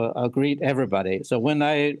greeted everybody. So when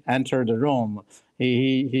I entered the room,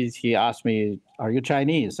 he asked me, "Are you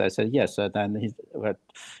Chinese?" I said, "Yes." Then he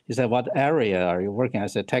said, "What area are you working?" I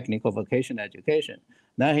said, "Technical vocational education."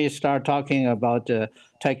 Then he started talking about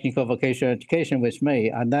technical vocational education with me,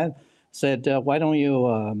 and then said, "Why don't you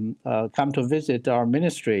come to visit our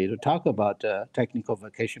ministry to talk about technical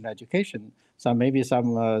vocational education? So maybe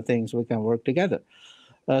some things we can work together."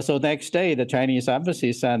 So next day, the Chinese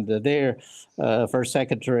embassy sent their first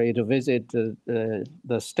secretary to visit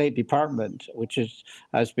the State Department, which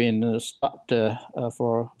has been stopped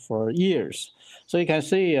for years. So you can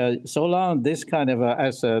see, so long this kind of,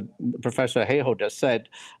 as Professor Hayhoe just said,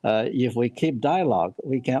 if we keep dialogue,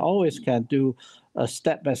 we can do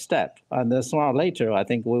step by step, and sooner or later, I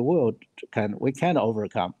think we can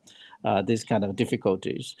overcome these kind of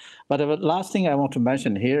difficulties. But the last thing I want to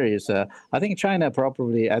mention here is I think China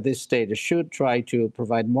probably at this stage should try to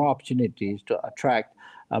provide more opportunities to attract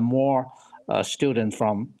more students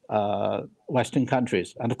from Western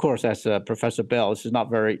countries. And of course, as Professor Bell, this is not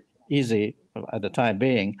very easy at the time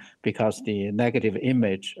being because the negative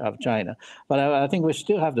image of China. But I think we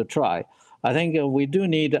still have to try. I think we do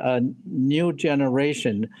need a new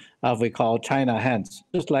generation of we call China hands,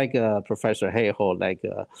 just like Professor Hayhoe, like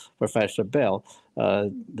Professor Bell,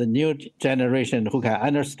 the new generation who can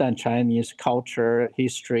understand Chinese culture,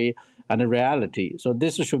 history, and the reality. So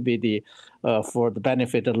this should be for the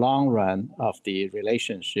benefit, the long run of the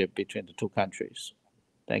relationship between the two countries.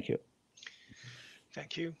 Thank you.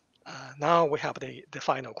 Thank you. Now we have the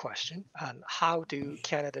final question. How do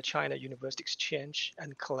Canada-China University exchange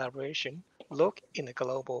and collaboration look in the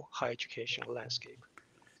global higher education landscape?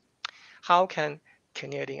 How can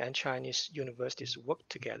Canadian and Chinese universities work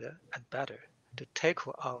together and better to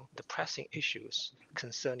tackle on the pressing issues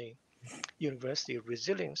concerning university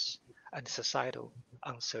resilience and societal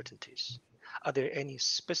uncertainties? Are there any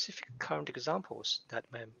specific current examples that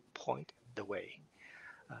may point the way?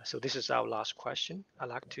 So this is our last question. I'd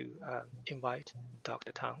like to invite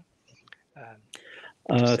Dr. Tang.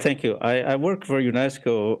 Thank you. I worked for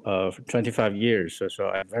UNESCO for 25 years, so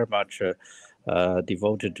I'm very much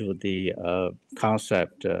devoted to the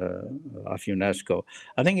concept of UNESCO.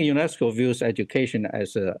 I think UNESCO views education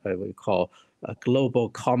as what we call a global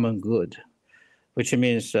common good, which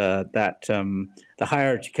means that the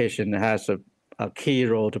higher education has a key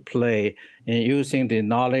role to play in using the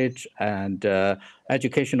knowledge and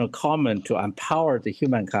educational common to empower the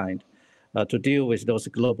humankind to deal with those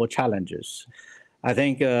global challenges. I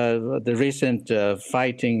think the recent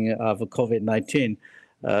fighting of COVID-19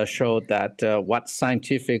 showed that what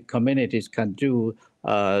scientific communities can do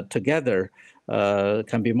together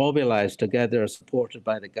can be mobilized together, supported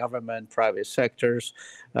by the government, private sectors,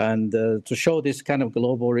 and to show this kind of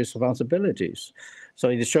global responsibilities. So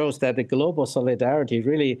it shows that the global solidarity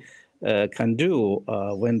really can do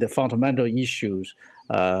when the fundamental issues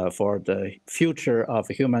for the future of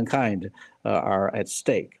humankind are at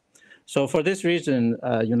stake. So for this reason,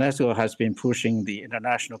 UNESCO has been pushing the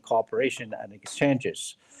international cooperation and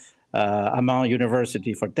exchanges among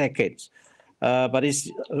universities for decades. But it's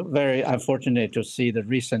very unfortunate to see the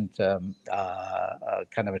recent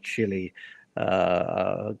kind of a chilly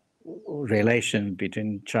relation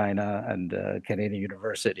between China and Canadian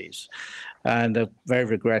universities. And very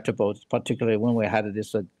regrettable, particularly when we had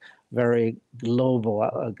this very global,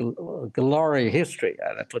 glory history,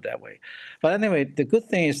 I put that way. But anyway, the good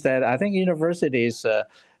thing is that I think universities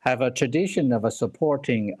have a tradition of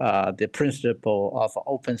supporting the principle of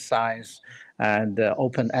open science and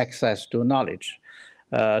open access to knowledge.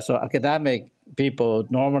 So academic people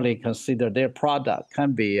normally consider their product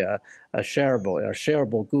can be a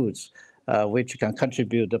shareable goods, which can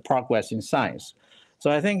contribute to progress in science.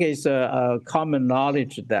 So I think it's a common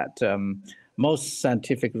knowledge that most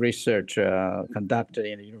scientific research conducted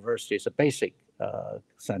in the university is a basic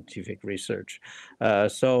scientific research.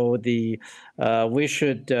 So we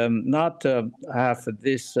should not have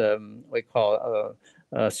this we call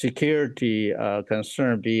security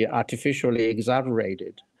concern be artificially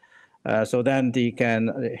exaggerated. So then they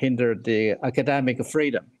can hinder the academic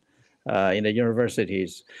freedom. in the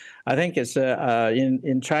universities. I think it's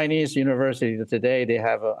in Chinese university today, they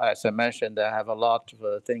have, as I mentioned, they have a lot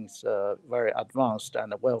of things very advanced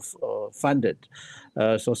and well funded.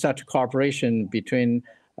 So such cooperation between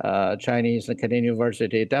Chinese and Canadian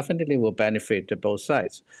university definitely will benefit both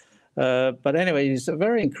sides. But anyway, it's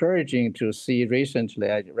very encouraging to see recently,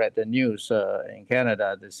 I read the news in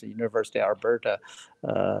Canada, this University of Alberta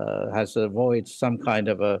has avoided some kind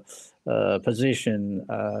of a position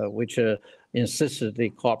which insisted the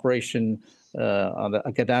cooperation on the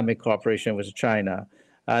academic cooperation with China.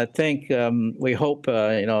 I think we hope,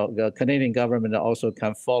 the Canadian government also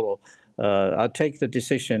can follow. I'll take the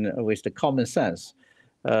decision with the common sense.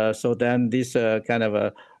 So then this kind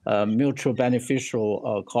of a mutual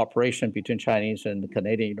beneficial cooperation between Chinese and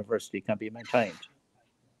Canadian university can be maintained.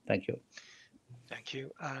 Thank you. Thank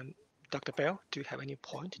you. Dr. Bell, do you have any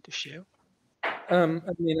point to share? I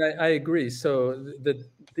mean, I agree. So the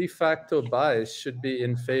de facto bias should be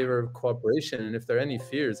in favor of cooperation. And if there are any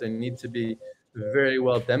fears, they need to be very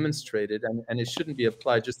well demonstrated. And it shouldn't be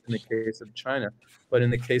applied just in the case of China, but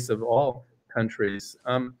in the case of all countries.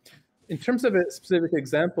 In terms of specific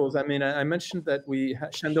examples, I mean, I mentioned that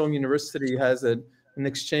Shandong University has an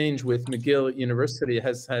exchange with McGill University,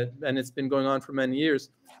 and it's been going on for many years,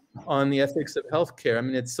 on the ethics of healthcare. I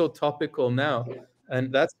mean, it's so topical now,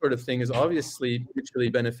 and that sort of thing is obviously mutually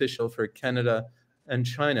beneficial for Canada and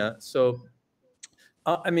China. So,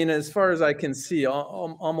 I mean, as far as I can see,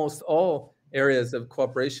 almost all areas of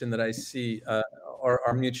cooperation that I see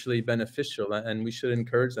are mutually beneficial, and we should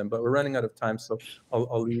encourage them. But we're running out of time, so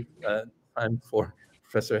I'll leave time for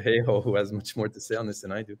Professor Hayhoe, who has much more to say on this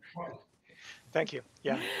than I do. Thank you.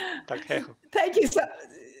 Yeah, Dr. Hayhoe. Thank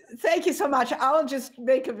you so much. I'll just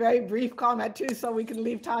make a very brief comment too, so we can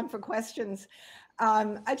leave time for questions.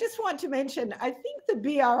 I just want to mention, I think the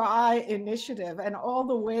BRI initiative and all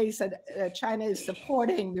the ways that China is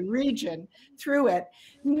supporting the region through it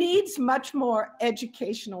needs much more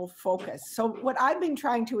educational focus. So what I've been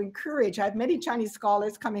trying to encourage, I have many Chinese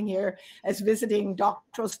scholars coming here as visiting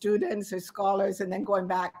doctoral students or scholars and then going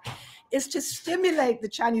back, is to stimulate the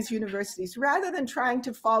Chinese universities rather than trying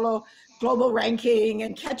to follow global ranking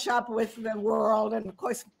and catch up with the world. And of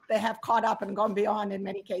course, they have caught up and gone beyond in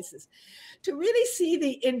many cases. To really see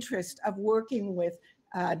the interest of working with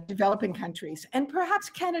developing countries. And perhaps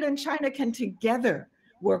Canada and China can together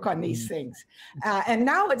work on these things. And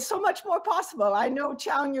now it's so much more possible. I know,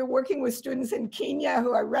 Qian, you're working with students in Kenya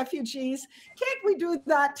who are refugees. Can't we do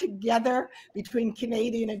that together between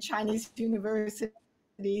Canadian and Chinese universities?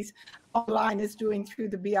 Online is doing through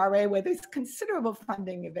the BRA, where there's considerable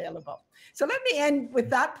funding available. So let me end with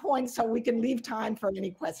that point so we can leave time for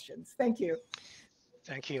any questions. Thank you.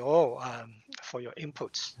 Thank you all for your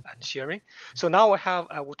inputs and sharing. So now we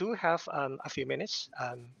do have a few minutes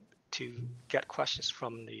to get questions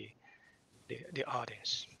from the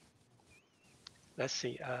audience. Let's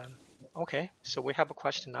see. Okay, so we have a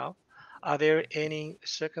question now. Are there any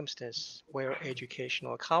circumstances where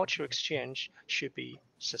educational cultural exchange should be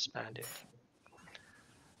suspended?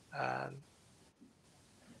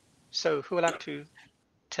 So who would like to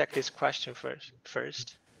take this question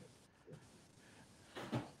first?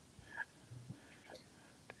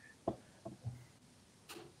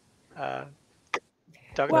 Let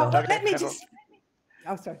me just,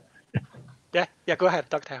 oh, sorry. Yeah, go ahead,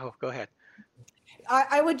 Dr. Hayhoe, go ahead.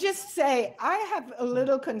 I would just say I have a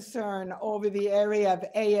little concern over the area of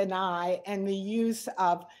ANI and the use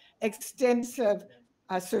of extensive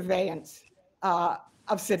surveillance of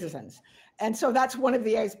citizens. And so that's one of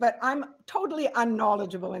the areas, but I'm totally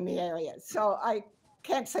unknowledgeable in the area. So I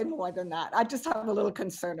can't say more than that. I just have a little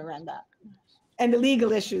concern around that and the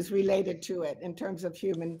legal issues related to it in terms of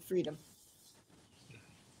human freedom.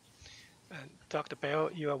 Dr. Bell,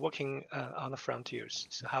 you are working on the frontiers.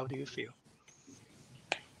 So how do you feel?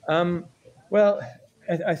 Well,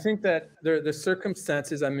 I think that the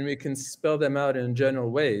circumstances, I mean, we can spell them out in general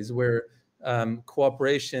ways where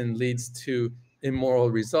cooperation leads to immoral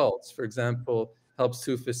results. For example, helps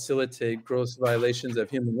to facilitate gross violations of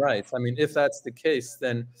human rights. I mean, if that's the case,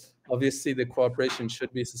 then obviously the cooperation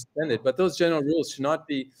should be suspended. But those general rules should not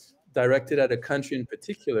be directed at a country in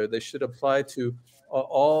particular. They should apply to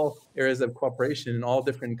all areas of cooperation in all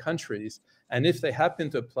different countries. And if they happen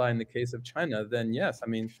to apply in the case of China, then yes, I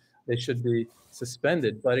mean, they should be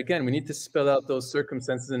suspended. But again, we need to spell out those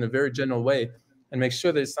circumstances in a very general way and make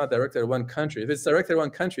sure that it's not directed at one country. If it's directed at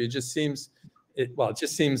one country, it just seems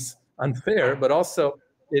unfair, but also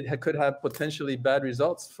it could have potentially bad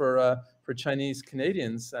results for Chinese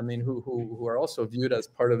Canadians, I mean, who are also viewed as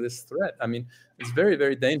part of this threat. I mean, it's very,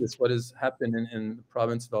 very dangerous what has happened in the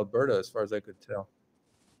province of Alberta, as far as I could tell.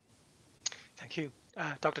 Thank you.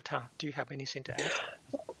 Dr. Tang, do you have anything to add?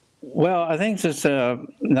 Well, I think this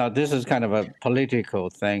now this is kind of a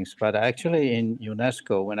political things, but actually in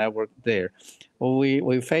UNESCO, when I worked there,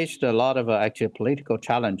 we faced a lot of actually political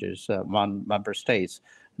challenges among member states.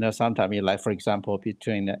 Sometimes, like for example,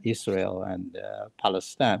 between Israel and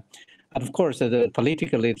Palestine. And of course,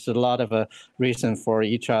 politically, it's a lot of a reason for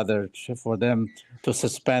each other, for them to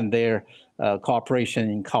suspend their cooperation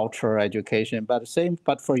in culture, education. But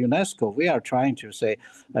for UNESCO, we are trying to say,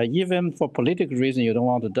 even for political reason, you don't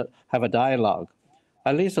want to have a dialogue.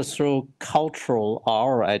 At least through cultural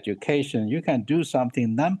or education, you can do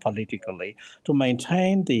something non-politically to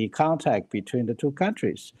maintain the contact between the two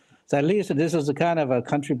countries. So at least this is a kind of a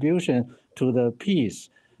contribution to the peace.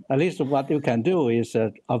 At least what you can do is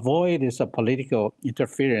avoid this political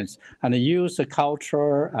interference and use the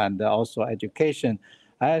culture and also education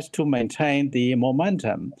as to maintain the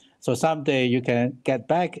momentum. So someday you can get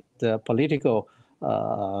back the political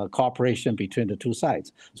cooperation between the two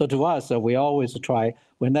sides. So to us, we always try,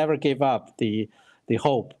 we never give up the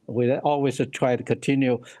hope. We always try to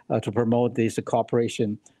continue to promote this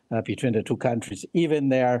cooperation between the two countries, even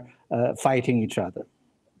they're fighting each other.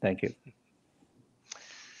 Thank you.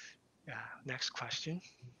 Next question.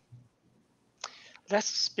 Let's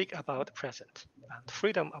speak about the present.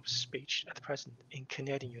 Freedom of speech at present in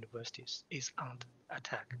Canadian universities is under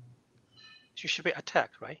attack. It should be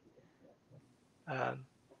attacked, right?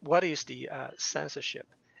 What is the censorship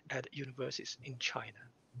at universities in China?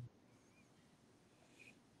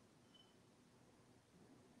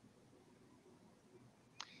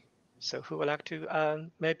 So who would like to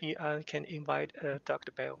maybe can invite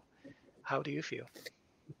Dr. Bell? How do you feel?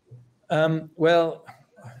 Well,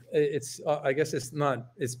 I guess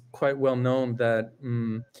it's quite well known that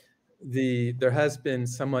there has been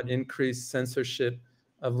somewhat increased censorship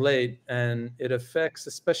of late, and it affects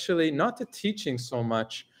especially not the teaching so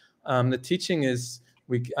much. The teaching is,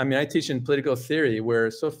 I teach in political theory where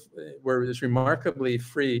it's remarkably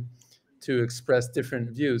free to express different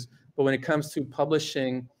views. But when it comes to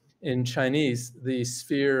publishing in Chinese, the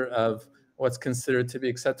sphere of what's considered to be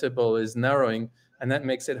acceptable is narrowing, and that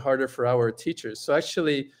makes it harder for our teachers. So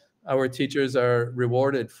actually, our teachers are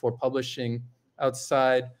rewarded for publishing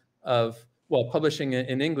outside of, publishing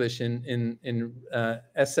in English in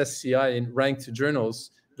SSCI, in ranked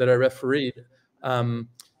journals that are refereed.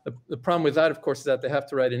 The problem with that, of course, is that they have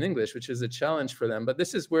to write in English, which is a challenge for them. But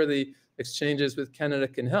this is where the exchanges with Canada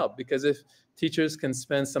can help, because if teachers can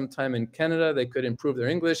spend some time in Canada, they could improve their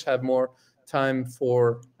English, have more time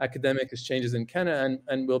for academic exchanges in Canada,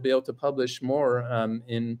 and we'll be able to publish more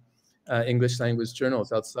in English language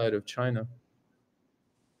journals outside of China.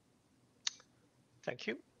 Thank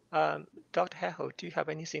you. Dr. Hayhoe, do you have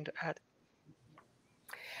anything to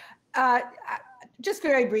add? Just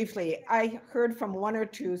very briefly, I heard from one or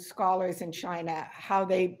two scholars in China how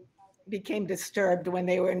they became disturbed when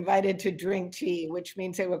they were invited to drink tea, which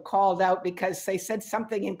means they were called out because they said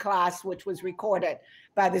something in class which was recorded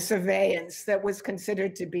by the surveillance that was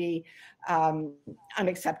considered to be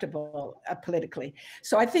unacceptable politically.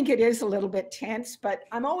 So I think it is a little bit tense, but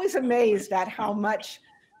I'm always amazed at how much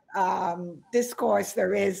discourse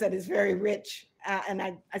there is that is very rich. And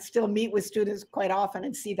I still meet with students quite often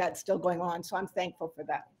and see that still going on. So I'm thankful for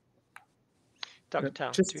that. Dr.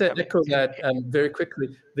 Tang, just to echo that very quickly,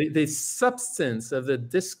 the substance of the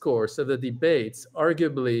discourse, of the debates,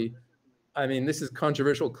 arguably, this is a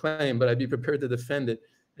controversial claim, but I'd be prepared to defend it,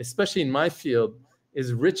 especially in my field,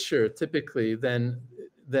 is richer typically than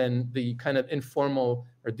the kind of informal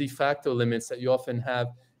or de facto limits that you often have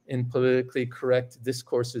in politically correct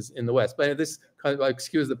discourses in the West. But this kind of,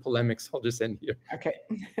 excuse the polemics, I'll just end here. Okay.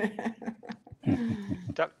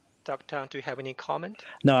 Dr. Tang, do you have any comment?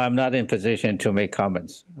 No, I'm not in position to make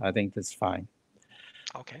comments. I think that's fine.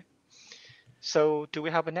 Okay. So do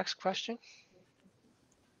we have a next question?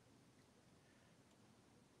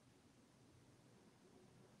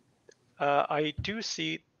 I do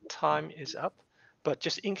see time is up, but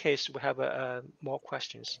just in case we have more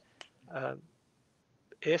questions.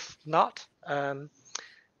 If not,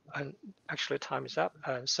 and actually time is up.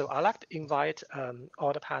 So I'd like to invite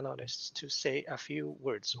all the panelists to say a few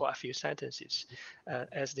words or a few sentences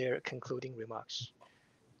as their concluding remarks.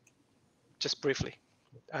 Just briefly.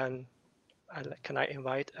 And can I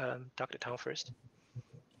invite Dr. Tang first?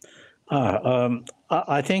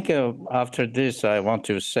 I think after this, I want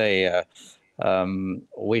to say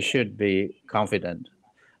we should be confident.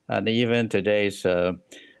 And even today's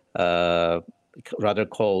rather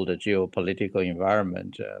cold geopolitical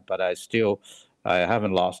environment, but I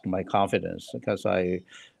haven't lost my confidence, because I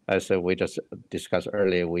as we just discussed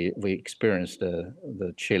earlier, we experienced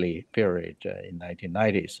the chilly period in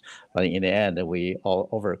 1990s, but in the end, we all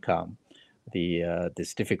overcome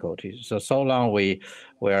these difficulties. So long we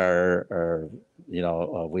are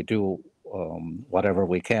we do whatever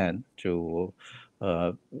we can to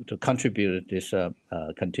contribute this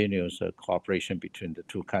continuous cooperation between the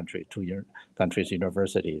two countries'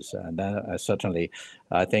 universities, and then certainly,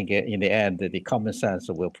 I think in the end the common sense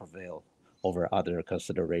will prevail over other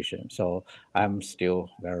considerations. So I'm still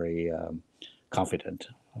very confident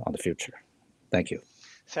on the future. Thank you.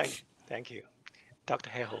 Thank you, Dr.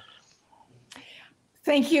 Hayhoe.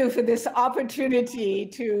 Thank you for this opportunity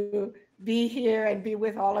to be here and be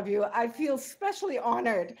with all of you. I feel especially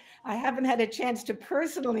honored. I haven't had a chance to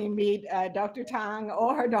personally meet Dr. Tang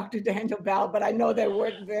or Dr. Daniel Bell, but I know their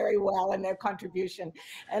work very well and their contribution.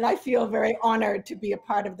 And I feel very honored to be a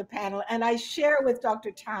part of the panel. And I share with Dr.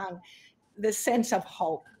 Tang the sense of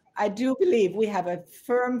hope. I do believe we have a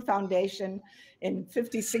firm foundation in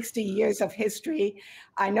 50, 60 years of history.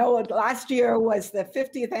 I know last year was the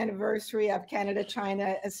 50th anniversary of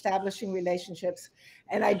Canada-China establishing relationships.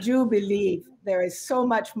 And I do believe there is so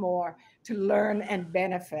much more to learn and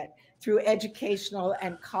benefit through educational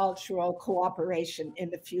and cultural cooperation in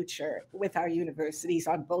the future with our universities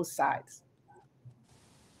on both sides.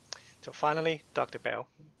 So finally, Dr. Bell.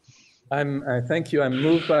 Thank you. I'm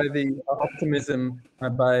moved by the optimism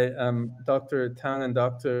by Dr. Tang and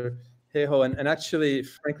Dr. Hayhoe. And actually,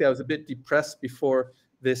 frankly, I was a bit depressed before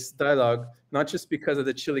this dialogue, not just because of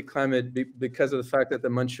the chilly climate, because of the fact that the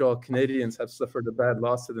Montreal Canadiens have suffered a bad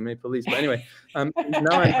loss to the Maple Leafs. But anyway,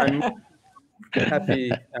 now I'm happy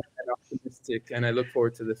and optimistic, and I look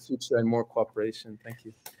forward to the future and more cooperation. Thank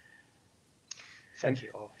you. Thank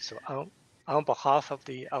you all. So on behalf of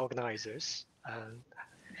the organizers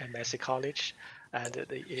at Massey College and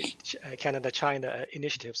the Canada-China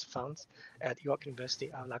Initiatives Fund at York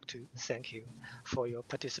University, I would like to thank you for your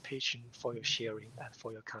participation, for your sharing, and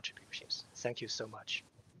for your contributions. Thank you so much.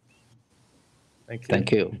 Thank you.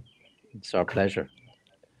 Thank you. It's our pleasure.